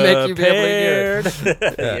out how to make you be able to hear it.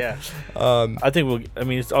 Yeah. Yeah. I think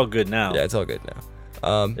it's all good now. Yeah, it's all good now.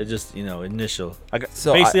 It's just, initial. I got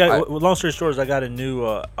So basically. I- Long story short is I got a new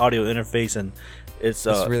audio interface, and it's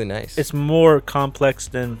It's really nice. it's more complex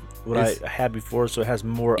than what It's- I had before, so it has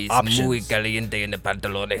more options. caliente en the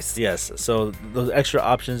pantalones. Yes, so those extra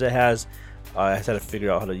options it has, I just had to figure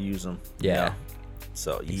out how to use them. Yeah.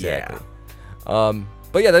 So Exactly. yeah.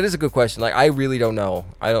 But yeah, that is a good question. Like, I really don't know.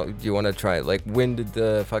 Do you want to try it? Like, when did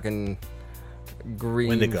the fucking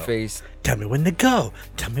green to go? face? Tell me when to go.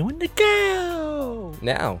 Tell me when to go.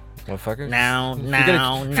 Now, motherfucker. Now, If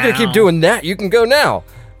you're gonna keep doing that, you can go now.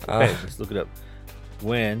 Okay, let's look it up.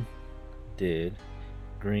 When did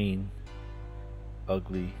green,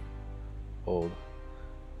 ugly, old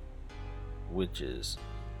witches?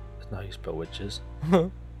 That's not how you spell witches.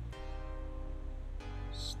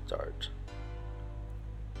 Start.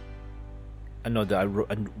 I know that I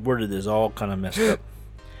worded this all kind of messed up.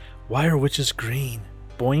 Why are witches green?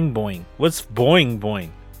 Boing boing. What's boing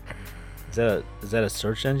boing? Is that a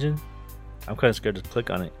search engine? I'm kind of scared to click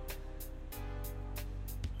on it.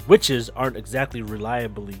 Witches aren't exactly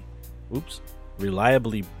reliably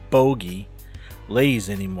bogey lays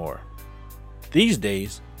anymore. These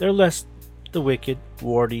days, they're less the wicked,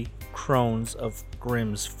 warty crones of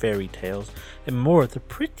Grimm's fairy tales and more the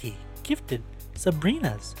pretty, gifted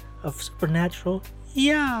Sabrinas of supernatural,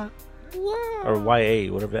 or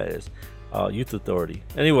YA, whatever that is, Youth Authority.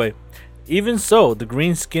 Anyway, even so, the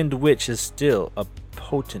green-skinned witch is still a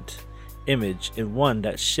potent image and one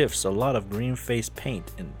that shifts a lot of green face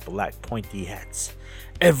paint and black pointy hats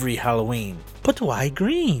every Halloween. But why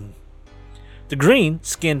green? The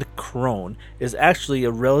green-skinned crone is actually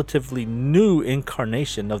a relatively new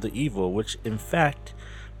incarnation of the evil witch. In fact,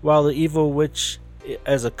 while the evil witch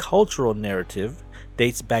as a cultural narrative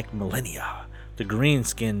dates back millennia, the green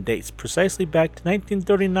skin dates precisely back to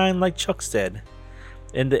 1939, like Chuck said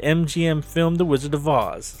in the MGM film The Wizard of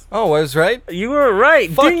Oz. Oh, I was right. You were right.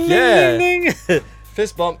 Fuck ding, yeah. ding, ding, ding.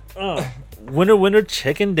 Fist bump. Winner, winner,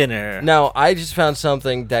 chicken dinner. Now, I just found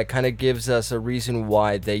something that kind of gives us a reason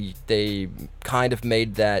why they kind of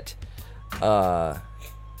made that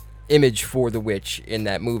image for the witch in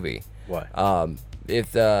that movie. Why?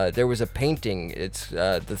 If there was a painting, it's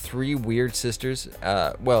the three weird sisters.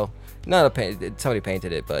 Well, not a paint. Somebody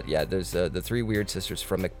painted it, but yeah, there's the three weird sisters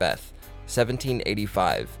from Macbeth,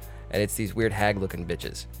 1785, and it's these weird hag-looking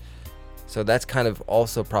bitches. So that's kind of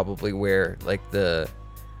also probably where like they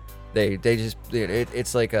just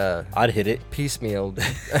it's like a I'd hit it piecemeal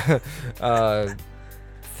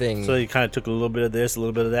thing. So you kind of took a little bit of this, a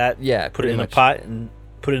little bit of that. Yeah, put it pretty in much. a pot and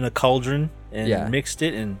put it in a cauldron and mixed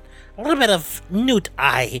it, and a little bit of newt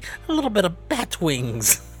eye, a little bit of bat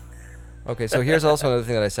wings. Okay, so here's also another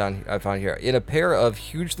thing that I found here. In a pair of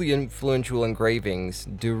hugely influential engravings,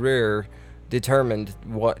 Dürer determined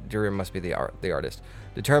what Dürer must be the artist.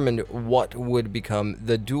 Determined what would become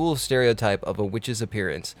the dual stereotype of a witch's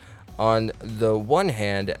appearance. On the one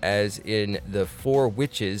hand, as in the Four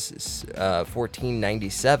Witches,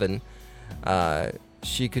 1497,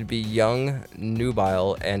 she could be young,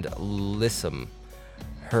 nubile, and lissom.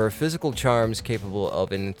 Her physical charms capable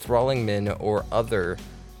of enthralling men or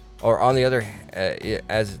on the other,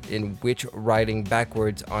 as in witch riding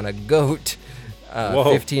backwards on a goat,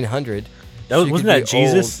 1500. Wasn't that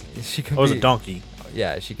Jesus? She could was be a donkey.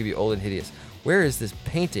 Yeah, she could be old and hideous. Where is this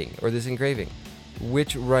painting or this engraving?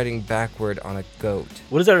 Witch riding backward on a goat.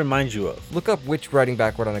 What does that remind you of? Look up witch riding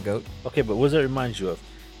backward on a goat. Okay, but what does that remind you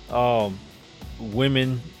of?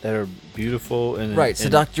 Women that are beautiful and right,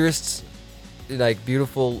 seductress, like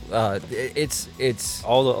beautiful. It's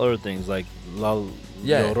all the other things like La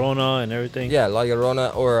Llorona and everything. Yeah, La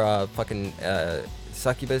Llorona or fucking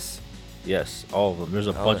succubus. Yes, all of them. There's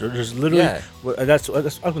a bunch. There's literally. That's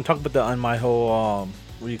I can talk about that on my whole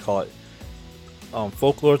what do you call it?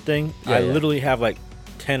 Folklore thing. I literally have like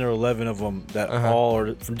 10 or 11 of them that all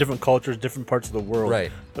are from different cultures, different parts of the world.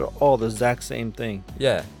 Right. They're all the exact same thing.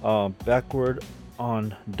 Yeah. Backward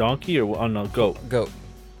on donkey or on a goat. Goat.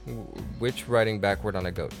 Witch riding backward on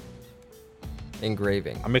a goat.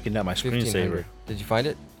 Engraving. I'm making that my screensaver. Did you find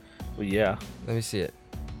it? Well, yeah. Let me see it.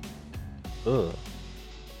 Ugh.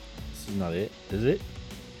 This is not it. Is it?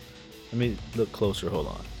 Let me look closer. Hold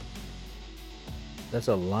on. That's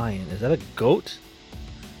a lion. Is that a goat?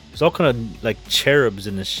 There's all kind of like cherubs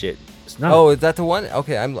in this shit. It's not. Oh, is that the one?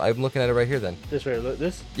 Okay, I'm looking at it right here then. This right. Look,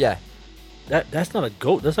 this. Yeah. That's not a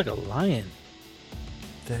goat. That's like a lion.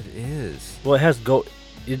 That is. Well, it has goat.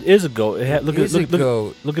 It is a goat. Look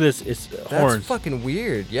at this. It's horns. That's fucking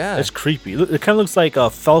weird. Yeah. It's creepy. Look, it kind of looks like a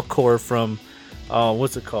Falcor from,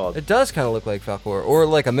 what's it called? It does kind of look like Falcor or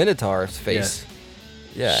like a Minotaur's face.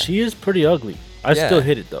 Yes. Yeah. She is pretty ugly. I still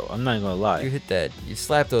hit it though. I'm not gonna lie. You hit that. You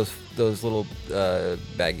slap those little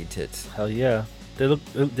baggy tits. Hell yeah. They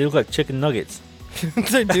look like chicken nuggets.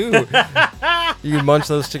 They do. You can munch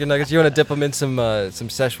those chicken nuggets. You want to dip them in some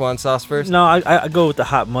Szechuan sauce first? No, I go with the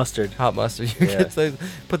hot mustard. Hot mustard. You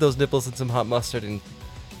put those nipples in some hot mustard and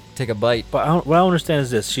take a bite. But what I don't understand is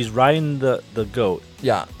this: she's riding the goat.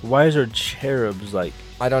 Yeah. Why is there cherubs like?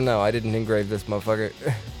 I don't know. I didn't engrave this motherfucker.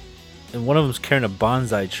 And one of them's carrying a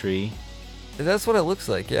bonsai tree. That's what it looks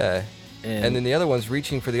like. Yeah. And then the other one's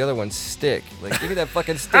reaching for the other one's stick. Like, give me that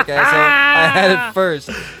fucking stick, asshole. I had it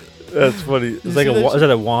first. That's funny. It's You like see that is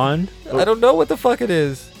that a wand? I don't know what the fuck it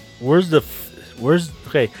is. Where's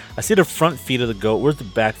okay? I see the front feet of the goat. Where's the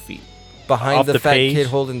back feet? Behind Off the the fat page? kid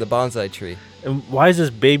holding the bonsai tree. And why does this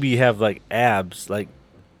baby have like abs? Like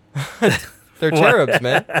They're cherubs,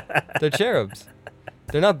 man. They're cherubs.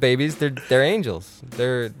 They're not babies. They're angels.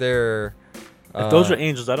 They're if those are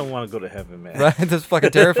angels, I don't want to go to heaven, man. right. That's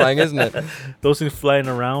fucking terrifying, isn't it? Those things flying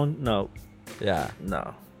around, no. Yeah.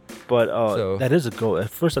 No, but So- that is a goat. At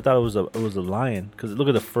first, I thought it was a lion because look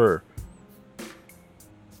at the fur.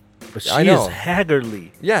 But she I know. is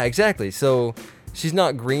haggardly. Yeah, exactly. So she's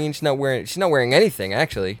not green. She's not wearing anything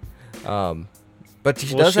actually. But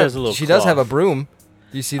she Well, does she has a have little she does have a cloth. broom.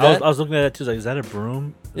 You see I that? was looking at it too. Like, is that a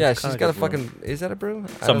broom? yeah, It's she's kinda got a like broom. fucking. Is that a broom?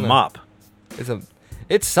 It's a mop.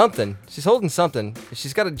 It's something. She's holding something.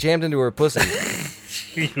 She's got it jammed into her pussy.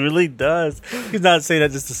 He really does. He's not saying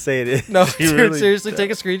that just to say it. No, He dude, really seriously, does.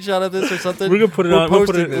 take a screenshot of this or something. We're gonna put it We're on. We'll put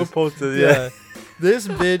posting it. We'll this. post it. Yeah. This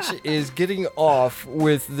bitch is getting off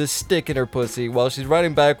with the stick in her pussy while she's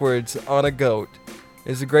riding backwards on a goat.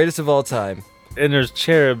 It's the greatest of all time. And there's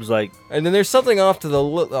cherubs like. And then there's something off to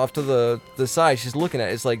the side she's looking at.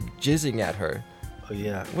 It's like jizzing at her. Oh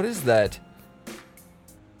yeah. What is that?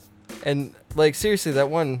 And like seriously, that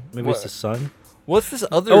one. Maybe it's the sun. What's this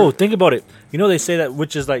other? Oh, think about it. You know they say that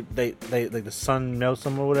witches like they like the sun melts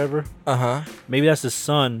them or whatever. Uh huh. Maybe that's the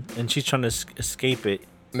sun, and she's trying to escape it,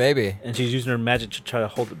 Maybe. and she's using her magic to try to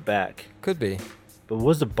hold it back. Could be. But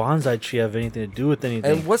what does the bonsai tree have anything to do with anything?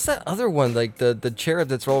 And what's that other one? Like the cherub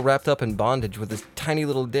that's all wrapped up in bondage with this tiny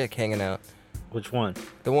little dick hanging out. Which one?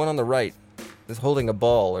 The one on the right is holding a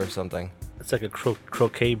ball or something. It's like a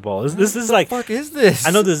croquet ball. This is like. Fuck is this? I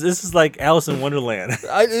know this. This is like Alice in Wonderland.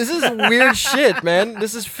 This is weird shit, man.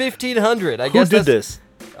 This is 1500. I Who guess did that's,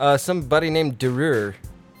 this? Somebody named Durer.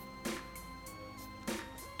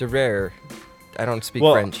 Durer. I don't speak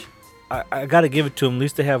Well, French. I gotta give it to him. At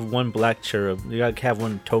least they have one black cherub. You gotta have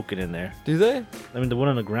one token in there. Do they? I mean, the one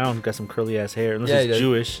on the ground got some curly ass hair. Unless Yeah, he he's does.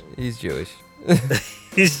 Jewish. He's Jewish.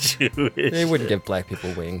 He's Jewish. They wouldn't give black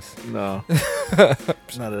people wings. No,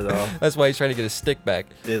 not at all. That's why he's trying to get his stick back.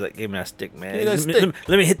 They like gave me that stick, man. Give me that Let me- stick.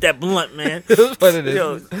 let me hit that blunt, man. That's what it is.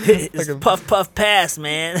 Yo, it's Like a- puff puff pass,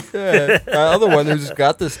 man. Yeah. The other one who's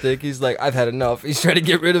got the stick, he's like, I've had enough. He's trying to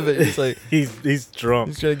get rid of it. He's like, He's drunk.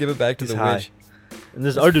 he's trying to give it back to He's the high. witch. And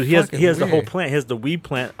this It's other dude, he has fucking the whole weird. plant. He has the weed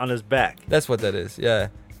plant on his back. That's what that is. Yeah.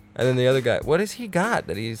 And then the other guy, what has he got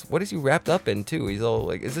that what is he wrapped up in too? He's all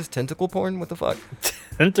like, is this tentacle porn? What the fuck?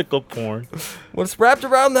 Tentacle porn. What's wrapped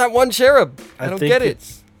around that one cherub? I don't think get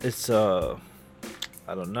it. It's I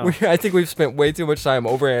don't know. I think we've spent way too much time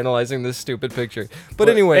overanalyzing this stupid picture. But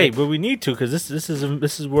anyway, hey, but we need to because this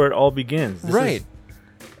is where it all begins. This right. is-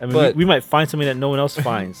 I mean, But- we might find something that no one else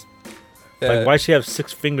finds. Like, why does she have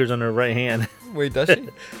 6 fingers on her right hand? Wait, does she?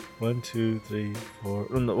 1, 2, 3, 4.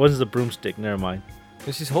 Oh, no, what's the broomstick? Never mind.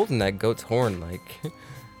 Well, she's holding that goat's horn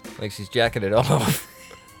like she's jacking it off.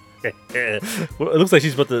 Well, it looks like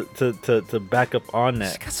she's about to back up on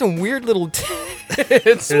She's that. got some weird little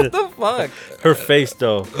tits. What the fuck? Her face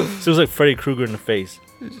though, she looks like Freddy Krueger in the face.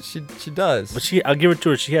 She does. But I'll give it to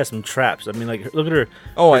her. She has some traps. I mean, like, look at her.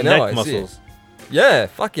 Oh, her I know, Neck I see muscles. Yeah,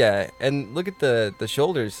 fuck yeah. And look at the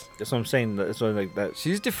shoulders. That's what I'm saying. That's what like that.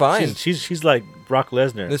 She's defined. She's like Brock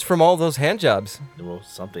Lesnar. It's from all those hand jobs. Well,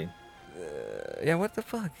 something. Yeah, what the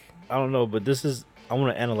fuck? I don't know, but this is. I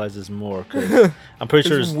want to analyze this more. 'Cause I'm pretty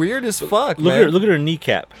sure. It's It's, weird as fuck, look man. at her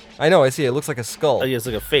kneecap. I know, I see. It looks like a skull. Oh, yeah, it's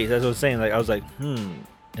like a face. That's what I'm saying. Like I was like, And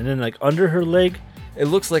then like under her leg, It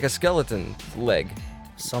looks like a skeleton leg,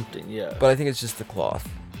 something. Yeah. but I think it's just the cloth.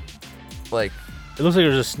 Like, It looks like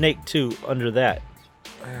there's a snake too under that.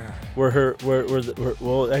 Where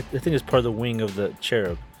well, I think it's part of the wing of the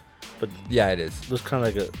cherub, but yeah, it is. it looks kind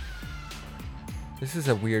of like a. This is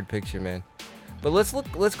a weird picture, man. But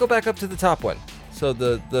let's go back up to the top one. So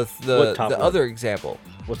the What top one? other example.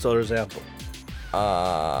 What's the other example?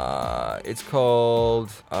 It's called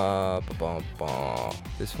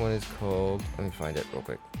this one is called. Let me find it real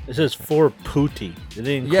quick. It says for Pooty. They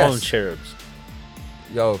didn't call Yes. them cherubs.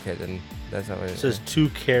 Oh, okay, then that's not what it It is. says two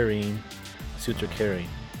carrying. See what they're carrying.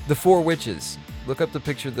 The Four Witches. Look up the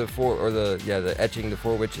picture of the the etching, the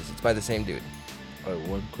Four Witches. It's by the same dude. All right,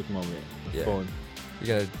 one quick moment. The Yeah. phone.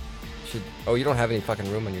 Oh, you don't have any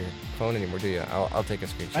fucking room on your phone anymore, do you? I'll take a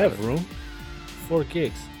screenshot. I have of it. room. 4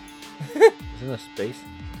 gigs. Isn't that space?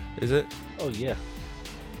 Is it? Oh yeah.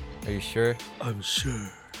 Are you sure? I'm sure.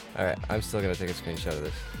 All right, I'm still gonna take a screenshot of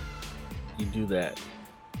this. You do that.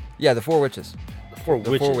 Yeah, the Four Witches. The Four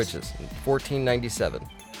The Witches. Four Witches, 1497,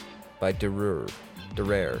 by Durer,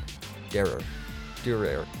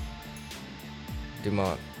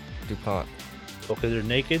 Dumont. Okay, they're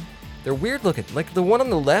naked. They're weird looking. Like the one on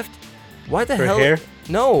the left. Why the Her hell? hair?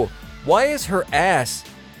 No. Why is her ass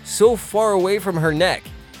so far away from her neck?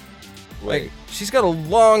 Wait. Like she's got a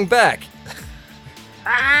long back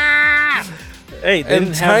Hey, they and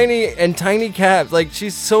didn't have, tiny calves. Like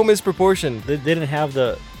she's so misproportioned. they didn't have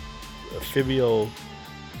the fibio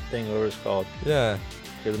thing, whatever it's called. Yeah,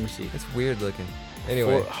 Okay, let me see. it's weird looking.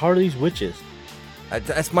 Anyway, How are these witches?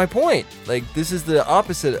 that's my point. Like this is the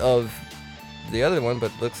opposite of the other one,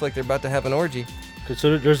 but looks like they're about to have an orgy. 'Cause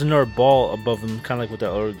so there's another ball above them, kind of like with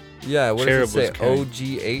that other. Yeah, what Cherub does it say? was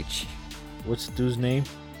carrying. OGH What's the dude's name?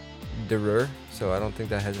 Durer. So I don't think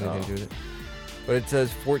that has anything to do with it. But it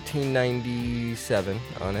says 1497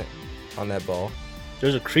 on it, on that ball.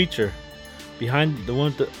 There's a creature behind the one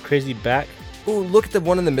with the crazy back. Ooh, look at the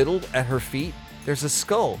one in the middle at her feet. There's a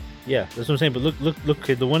skull. Yeah, that's what I'm saying. But look.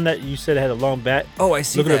 Okay, the one that you said had a long back. Oh, I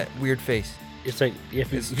see Look at that weird face. It's like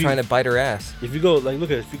if It's you, trying to bite her ass. If you go like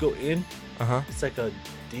look at it, if you go in, Uh-huh. it's like a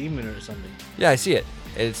demon or something. Yeah, I see it.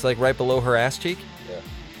 It's like right below her ass cheek, Yeah.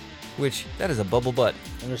 which that is a bubble butt.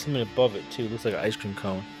 And there's something above it too. It looks like an ice cream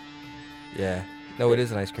cone. Yeah. No, it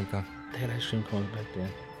is an ice cream cone. They had ice cream cones back there.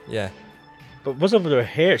 Yeah. But what's up with her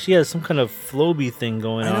hair? She has some kind of floby thing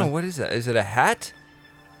going I on. know. What is that? Is it a hat?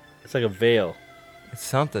 It's like a veil. It's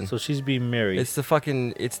something. So she's being married. It's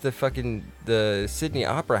the Sydney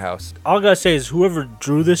Opera House. All I gotta say is whoever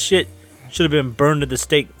drew this shit should have been burned at the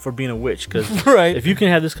stake for being a witch. Because Right. if you can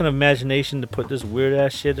have this kind of imagination to put this weird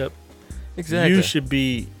ass shit up, Exactly. you should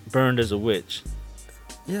be burned as a witch.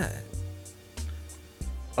 Yeah.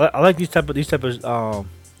 I like these type of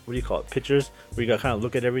what do you call it, pictures where you gotta kind of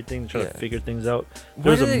look at everything, try Yeah. to figure things out. Why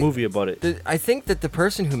There was do a they- movie about it. I think that the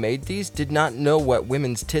person who made these did not know what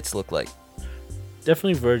women's tits look like.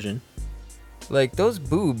 Definitely virgin. Like those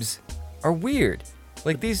boobs are weird.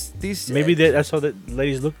 Like these. Maybe that's how the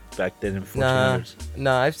ladies looked back then in 1400s.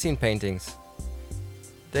 Nah. I've seen paintings.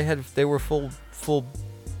 They were full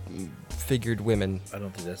figured women. I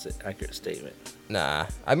don't think that's an accurate statement. Nah.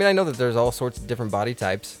 I mean, I know that there's all sorts of different body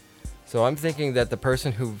types. So I'm thinking that the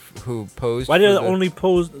person who posed. Why for do the only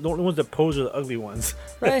ones that pose are the ugly ones?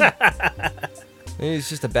 Right. Maybe he's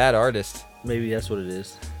just a bad artist. Maybe that's what it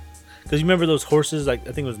is. Because you remember those horses, like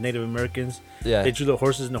I think it was Native Americans. Yeah. They drew the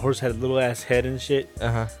horses, and the horse had a little ass head and shit.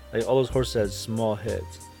 Uh huh. Like all those horses had small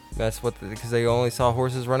heads. That's what because they only saw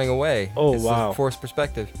horses running away. Oh, It's wow. A forced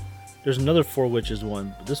perspective. There's another Four Witches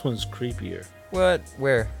one, but this one's creepier. What?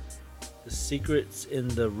 Where? The secrets in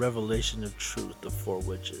the revelation of truth. The Four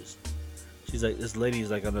Witches. She's like this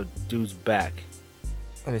lady's like on a dude's back.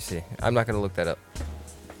 Let me see. I'm not gonna look that up.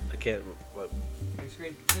 I can't. What?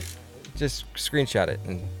 Just screenshot it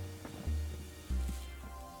and.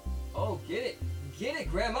 Oh, get it,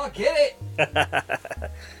 Grandma, get it!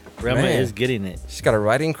 Grandma Man. is getting it. She's got a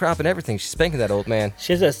riding crop and everything. She's spanking that old man.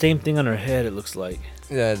 She has that same thing on her head. It looks like.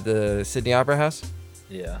 The Sydney Opera House.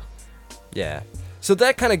 Yeah. Yeah. So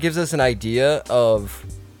that kind of gives us an idea of,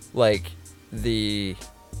 like, the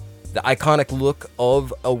iconic look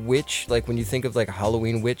of a witch. Like when you think of like a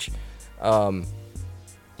Halloween witch.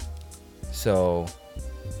 So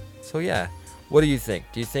yeah. What do you think?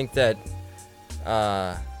 Do you think that?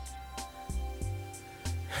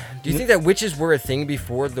 Do you think that witches were a thing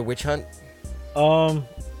before the witch hunt? Or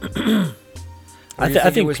do you I think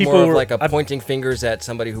it think was people more of were like a I- pointing fingers at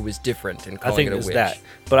somebody who was different and I calling think it a it's witch. that,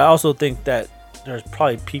 but I also think that there's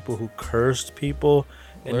probably people who cursed people,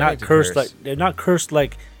 and Learning not to cursed curse. like they're not cursed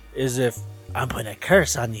like as if I'm putting a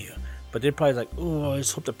curse on you, but they're probably like, oh, I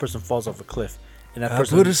just hope that person falls off a cliff, and that I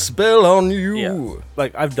person, put a spell on you. yeah,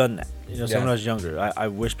 like I've done that. So Yeah. when I was younger, I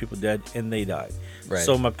wish people dead and they died. Right.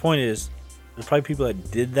 So my point is, there's probably people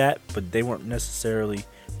that did that, but they weren't necessarily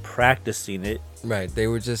practicing it. Right. They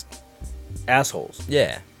were just Assholes.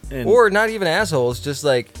 yeah. And- Or not even assholes, just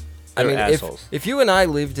like I They're mean, assholes. if you and I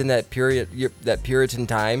lived in that period, that Puritan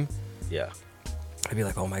time, Yeah. I'd be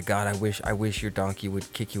like, oh my God, I wish your donkey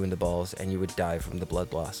would kick you in the balls and you would die from the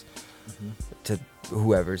blood loss. Mm-hmm. To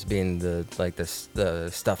whoever's being the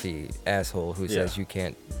stuffy asshole who says Yeah. you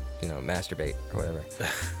can't, masturbate or whatever.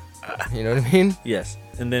 You know what I mean? Yes.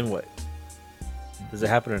 And then what? Does it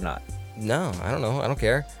happen or not? No, I don't know. I don't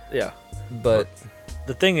care. Yeah. But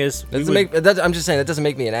The thing is, we I'm just saying that doesn't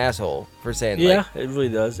make me an asshole for saying yeah, like, it really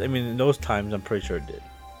does. I mean, in those times, I'm pretty sure it did.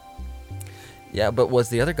 yeah. But was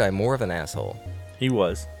the other guy more of an asshole? He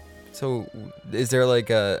was. So, is there like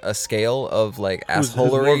a scale of like Who's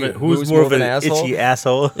assholery? Who's more of an itchy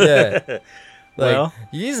asshole? Yeah. Like, Well-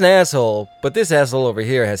 he's an asshole, but this asshole over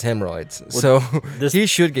here has hemorrhoids, so this- he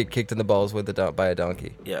should get kicked in the balls by a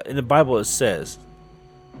donkey. Yeah. In the Bible, it says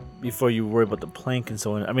before you worry about the plank and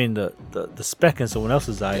so on. I mean the speck in someone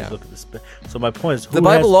else's eye. Yeah. Look at the speck. So my point is, The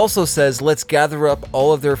Bible also says, "Let's gather up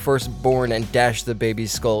all of their firstborn and dash the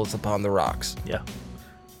babies' skulls upon the rocks." yeah,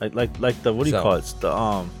 like the what do you So- call it? It's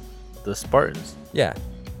the Spartans. Yeah.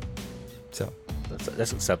 So,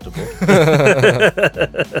 That's acceptable.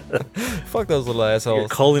 fuck those little You're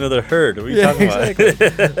assholes. calling another herd. What are you Yeah, talking about?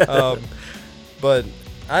 exactly. But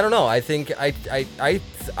I don't know. I think I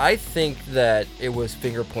think that it was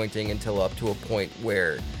finger pointing until up to a point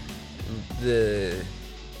where the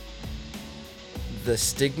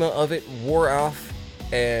stigma of it wore off,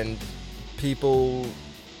 and people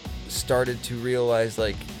started to realize,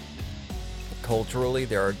 like, culturally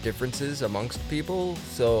there are differences amongst people.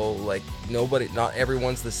 So, like, not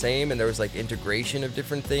everyone's the same, and there was like integration of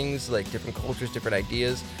different things, like different cultures, different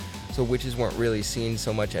ideas. So witches weren't really seen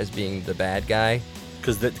so much as being the bad guy.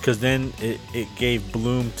 Because then it gave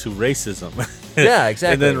bloom to racism. Yeah,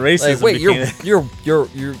 exactly. And then racism. Like, wait,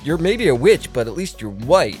 became, you're maybe a witch, but at least you're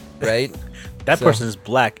white, right? that so- person is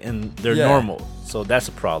black and they're Yeah. normal, so that's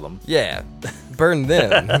a problem. Yeah, burn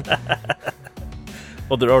them.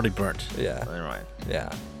 Well, they're already burnt. Yeah. Never mind.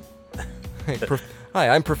 Yeah. Hi,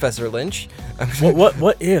 I'm Professor Lynch.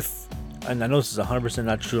 What if? And I know this is 100%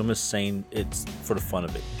 not true. I'm just saying it's for the fun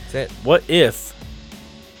of it. That's it. What if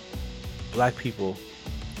black people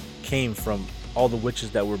came from all the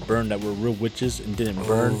witches that were burned, that were real witches and didn't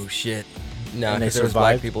burn? Oh shit. No, And they because there was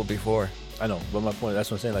black survived? people before. I know, but my point, that's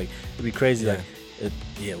what I'm saying. Like, it'd be crazy. Yeah. Like,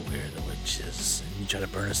 we're the witches, and you try to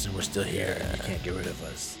burn us, and we're still here, and you can't get rid of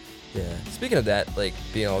us. Yeah. Speaking of that, like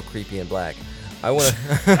being all creepy and black, I want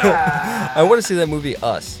to I want to see that movie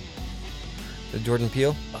Us. The Jordan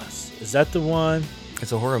Peele. Us. Is that the one?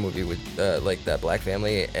 It's a horror movie with like that black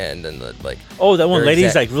family and then the like. Oh, that one Very lady's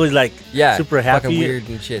exact- like really like Yeah, super happy. fucking weird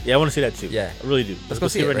and shit. Yeah, I want to see that too. Yeah. I really do. Let's go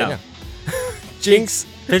see it right now. Jinx.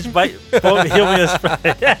 Pitch bite. Heal me a Sprite.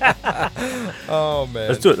 Oh man.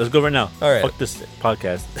 Let's do it. Let's go right now. All right. Fuck this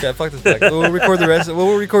podcast. Yeah, fuck this back. We'll record the rest.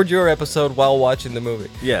 We'll record your episode while watching the movie.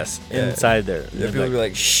 Yes. Yeah. Inside there. Yeah, And people will be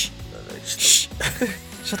like, shh, shh,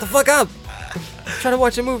 shut the fuck up. I'm trying to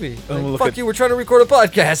watch a movie. we'll Like, look fuck at- you. We're trying to record a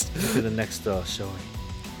podcast. to the next showing.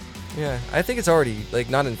 Yeah, I think it's already like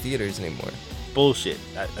not in theaters anymore. Bullshit.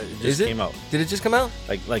 It just Is it? came out. Did it just come out?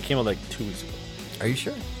 Like came out like 2 weeks ago. Are you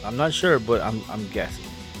sure? I'm not sure, but I'm guessing.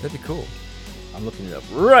 That'd be cool. I'm looking it up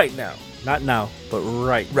right now. Not now, but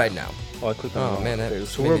right. Right now. Oh, I clicked on Oh, the wrong man, that page.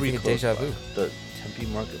 So made where me are we think of close Deja by? Vu. The Tempe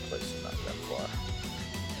Marketplace is not that far.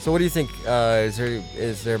 So what do you think?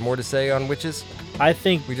 Is there more to say on witches? I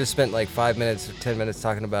think We just spent like 5 minutes or 10 minutes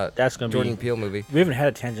talking about that's gonna Jordan be. Peele movie. We haven't had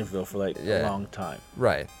a Tangentville for like Yeah. a long time.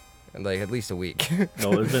 Right. And like at least a week.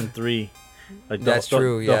 No, it's been 3. Like That's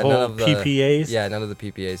true. Yeah, The whole none of the PPAs. Yeah, none of the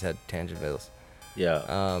PPAs had Tangentvilles. Yeah.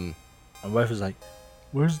 My wife was like,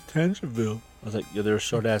 "Where's Tangentville?" I was like, "Yeah, there were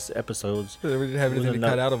short ass episodes." We didn't have anything to Wasn't cut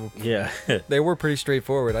that- out of them. Yeah. They were pretty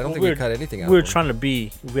straightforward. I don't think we cut anything out. We were of them. trying to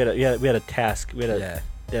be. We had a task. We had a Yeah,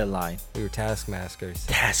 deadline. we were taskmasters.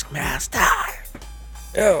 Taskmaster.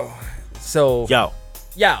 Oh, so Yo.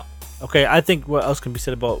 yeah, Okay, I think what else can be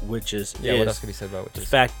said about witches yeah. is What else can be said about the witches?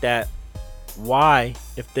 fact that why,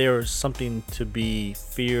 if there is something to be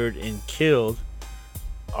feared and killed,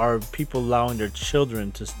 are people allowing their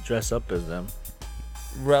children to dress up as them?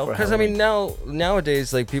 Well, for because I mean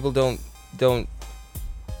nowadays like people don't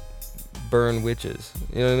burn witches.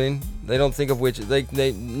 You know what I mean? They don't think of witches like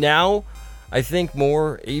they now. I think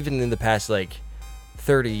more even in the past like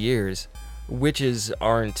 30 years, witches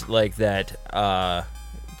aren't like that.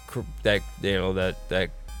 That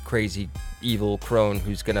crazy evil crone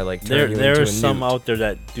who's gonna like turn you There into are a some newt. out there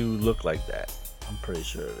that do look like that. I'm pretty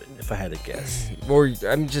sure of it, if I had to guess. Or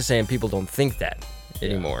I'm just saying people don't think that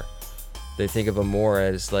anymore. They think of them more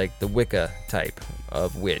as like the Wicca type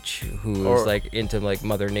of witch who is Or- like into like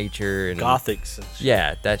Mother Nature and Gothics and shit.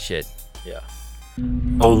 yeah, that shit. Yeah.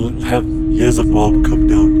 I'll have Yezebel come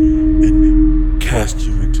down and cast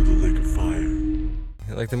you into the lake of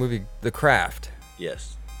fire. Like the movie The Craft,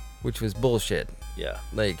 Yes. which was bullshit. Yeah.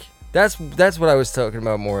 Like that's what I was talking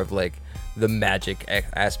about more of like the magic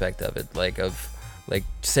aspect of it, like of like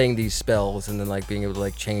saying these spells and then like being able to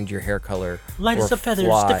like change your hair color. Light or as a feather,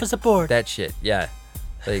 fly. stiff as a board. That shit, yeah.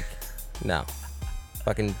 Like no.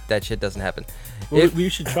 Fucking that shit doesn't happen. Well, If- we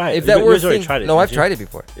should try it. If that You were guys already thing- tried it. no, didn't I've you? tried it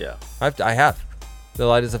before. Yeah. I have. The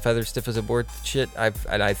light as a feather, stiff as a board shit. I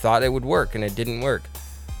thought it would work, and it didn't work.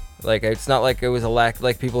 Like it's not like it was a lack.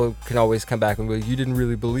 Like people can always come back and be like, "You didn't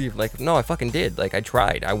really believe." Like no, I fucking did. Like I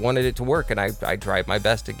tried. I wanted it to work, and I tried my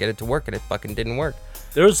best to get it to work, and it fucking didn't work.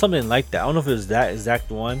 There was something like that. I don't know if it was that exact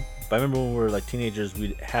one, But I remember when we were like teenagers,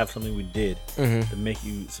 we'd have something we did Mm-hmm. to make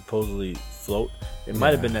you supposedly float. It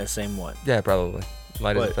might have Yeah. been that same one. Yeah, probably.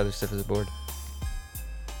 Light as a But- feather, stiff as a board.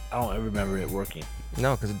 I don't ever remember it working.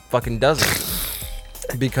 No, because it fucking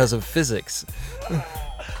doesn't. Because of physics.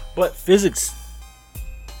 But physics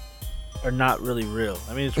are not really real.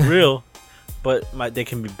 I mean, it's real, but they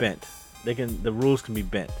can be bent. The rules can be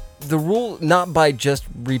bent. The rule, not by just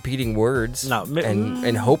repeating words Now,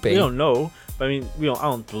 and hoping. We don't know. But I mean, I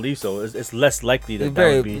don't believe so. It's less likely that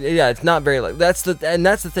Very, would be. yeah, it's not very like that's the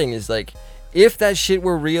thing is like, if that shit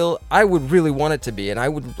were real, I would really want it to be, and I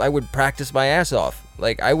would practice my ass off.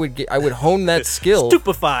 Like I would hone that skill.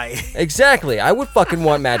 Stupefy. Exactly. I would fucking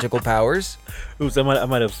want magical powers. Oops, I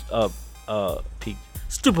might have peaked.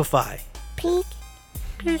 Stupefy. Peek.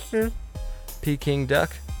 Peking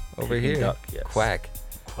duck over Peking here. duck, yes. Quack.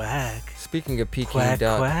 Quack. Speaking of Peking Quack.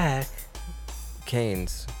 duck, Quack.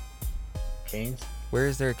 Canes. Canes. Where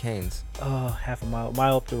is there Canes? Half a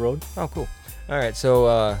mile up the road. Oh, cool. All right.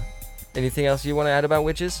 So, anything else you want to add about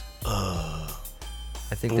witches?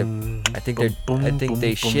 I think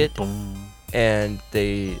they shit and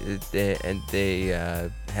they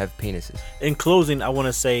have penises. In closing, I want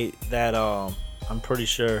to say that I'm pretty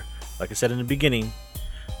sure, like I said in the beginning,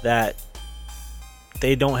 that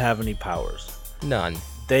they don't have any powers. None.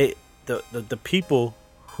 The people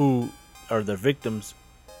who are the victims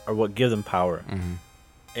are what give them power,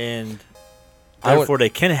 and therefore they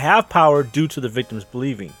can have power due to the victims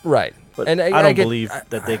believing. Right. But And I don't get- believe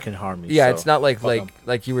that they can harm me. Yeah, so it's not like fuck 'em.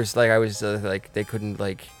 like you were like I was like they couldn't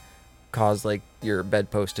like cause like your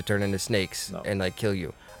bedpost to turn into snakes No. and like kill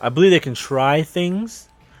you. I believe they can try things,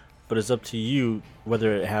 but it's up to you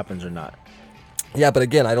whether it happens or not. Yeah, but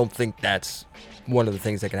again, I don't think that's one of the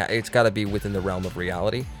things that can happen. It's got to be within the realm of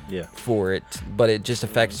reality Yeah. for it, but it just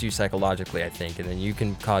affects you psychologically, I think, and then you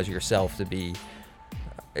can cause yourself to be.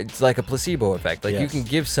 It's like a placebo effect. Like you Yes. can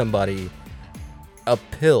give somebody a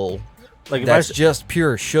pill Like if that's just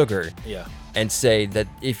pure sugar yeah, and say that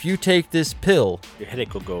if you take this pill, your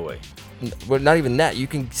headache will go away. well, not even that, you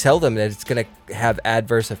can tell them that it's gonna have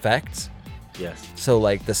adverse effects. Yes. So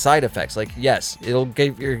like the side effects, like yes, it'll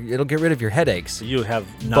get rid of your headaches, So you have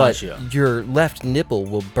but nausea. your left nipple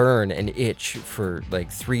will burn and itch for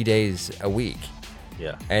like 3 days a week,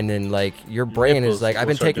 Yeah. and then like your brain nipples is like, I've will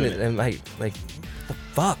been start taking doing it, it. and like what the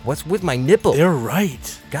fuck, what's with my nipple? They're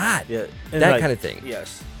right. God, Yeah. that kind of thing.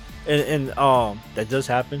 Yes. And that does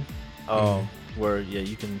happen. Where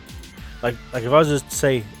you can, like if I was just to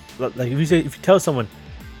say, like if you tell someone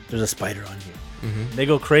there's a spider on you, they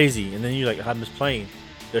go crazy, and then you like I'm just playing,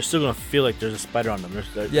 they're still gonna feel like there's a spider on them.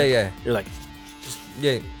 Yeah. You're like,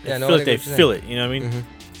 Yeah, I no, feel I like they get what you're feel saying. it. You know what I mean?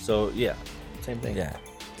 So yeah, same thing. Yeah,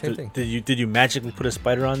 same thing. Did you magically put a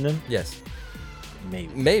spider on them? Yes,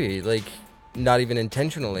 Maybe. maybe like not even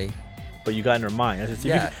intentionally. But you got in their mind. That's it.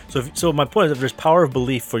 Yeah. So my point is, if there's power of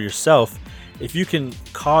belief for yourself, if you can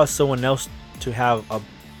cause someone else to have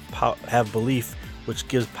have belief, which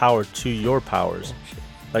gives power to your powers,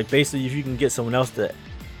 like basically, if you can get someone else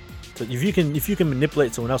if you can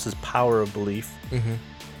manipulate someone else's power of belief,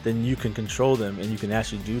 then you can control them and you can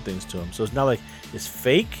actually do things to them. So it's not like it's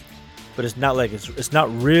fake, but it's not like it's not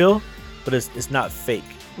real, but it's not fake.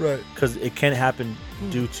 Right. Because it can happen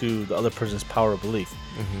due to the other person's power of belief.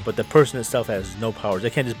 But the person itself has no powers. They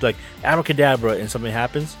can't just be like abracadabra and something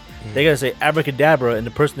happens. They gotta say abracadabra, and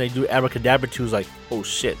the person they do abracadabra to is like, oh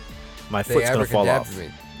shit, my They foot's gonna fall off. abracadabra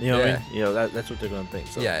me. You know what I Yeah. mean? You know that's what they're gonna think.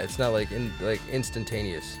 So. Yeah, it's not like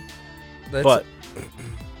instantaneous. That's, But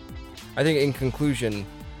I think in conclusion,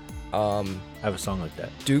 I have a song like that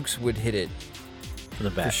Dukes would hit it from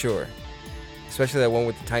the for back. sure. Especially that one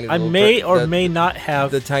with the tiny. I little may tur- or the- may not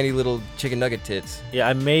have. the tiny little chicken nugget tits. Yeah,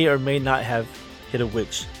 I may or may not have hit a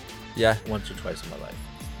witch Yeah. once or twice in my life.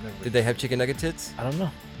 Never. Did they have chicken nugget tits? I don't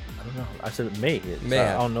know. I said it may hit. May So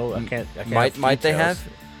have. I don't know. I can't. Might they details.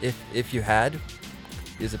 have? If you had,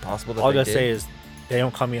 is it possible that All I they gotta did? say is they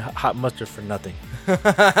don't call me hot mustard for nothing.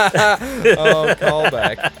 Oh,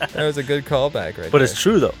 callback. That was a good callback right But there. it's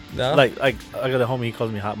true though. No? Like I got a homie. He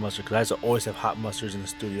calls me hot mustard because I used to always have hot mustards in the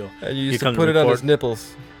studio. And you He used to comes put it on his record.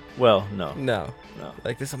 nipples. Well, no. No. No.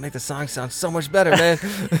 Like, this will make the song sound so much better, man.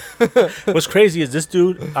 What's crazy is this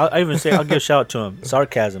dude. I even say I'll give a shout out to him.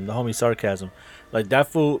 Sarcasm, the homie Sarcasm. Like that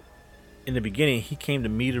fool. In the beginning, he came to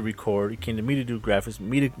me to record. He came to me to do graphics,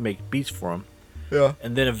 me to make beats for him. Yeah.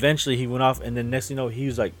 And then eventually he went off, and then next thing you know, he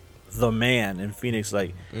was like the man in Phoenix,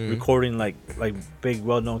 like recording like big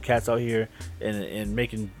well-known cats out here, and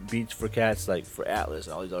making beats for cats like for Atlas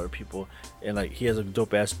and all these other people, and like he has a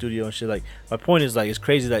dope ass studio and shit. Like my point is like it's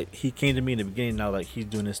crazy that he came to me in the beginning. Now like he's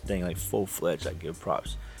doing this thing like full fledged. I give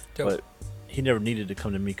props, Dope. but he never needed to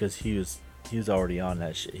come to me because he was already on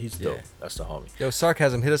that shit. He's dope. Yeah. That's the homie. Yo,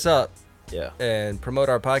 Sarcasm, hit us up Yeah. and promote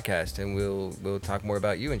our podcast, and we'll talk more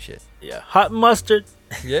about you and shit. Yeah. Hot mustard.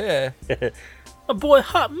 Yeah. My boy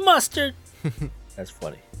Hot Mustard. That's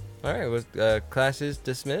funny. All right. Was class is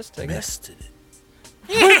dismissed? I guess. Missed it.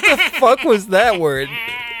 What the fuck was that word?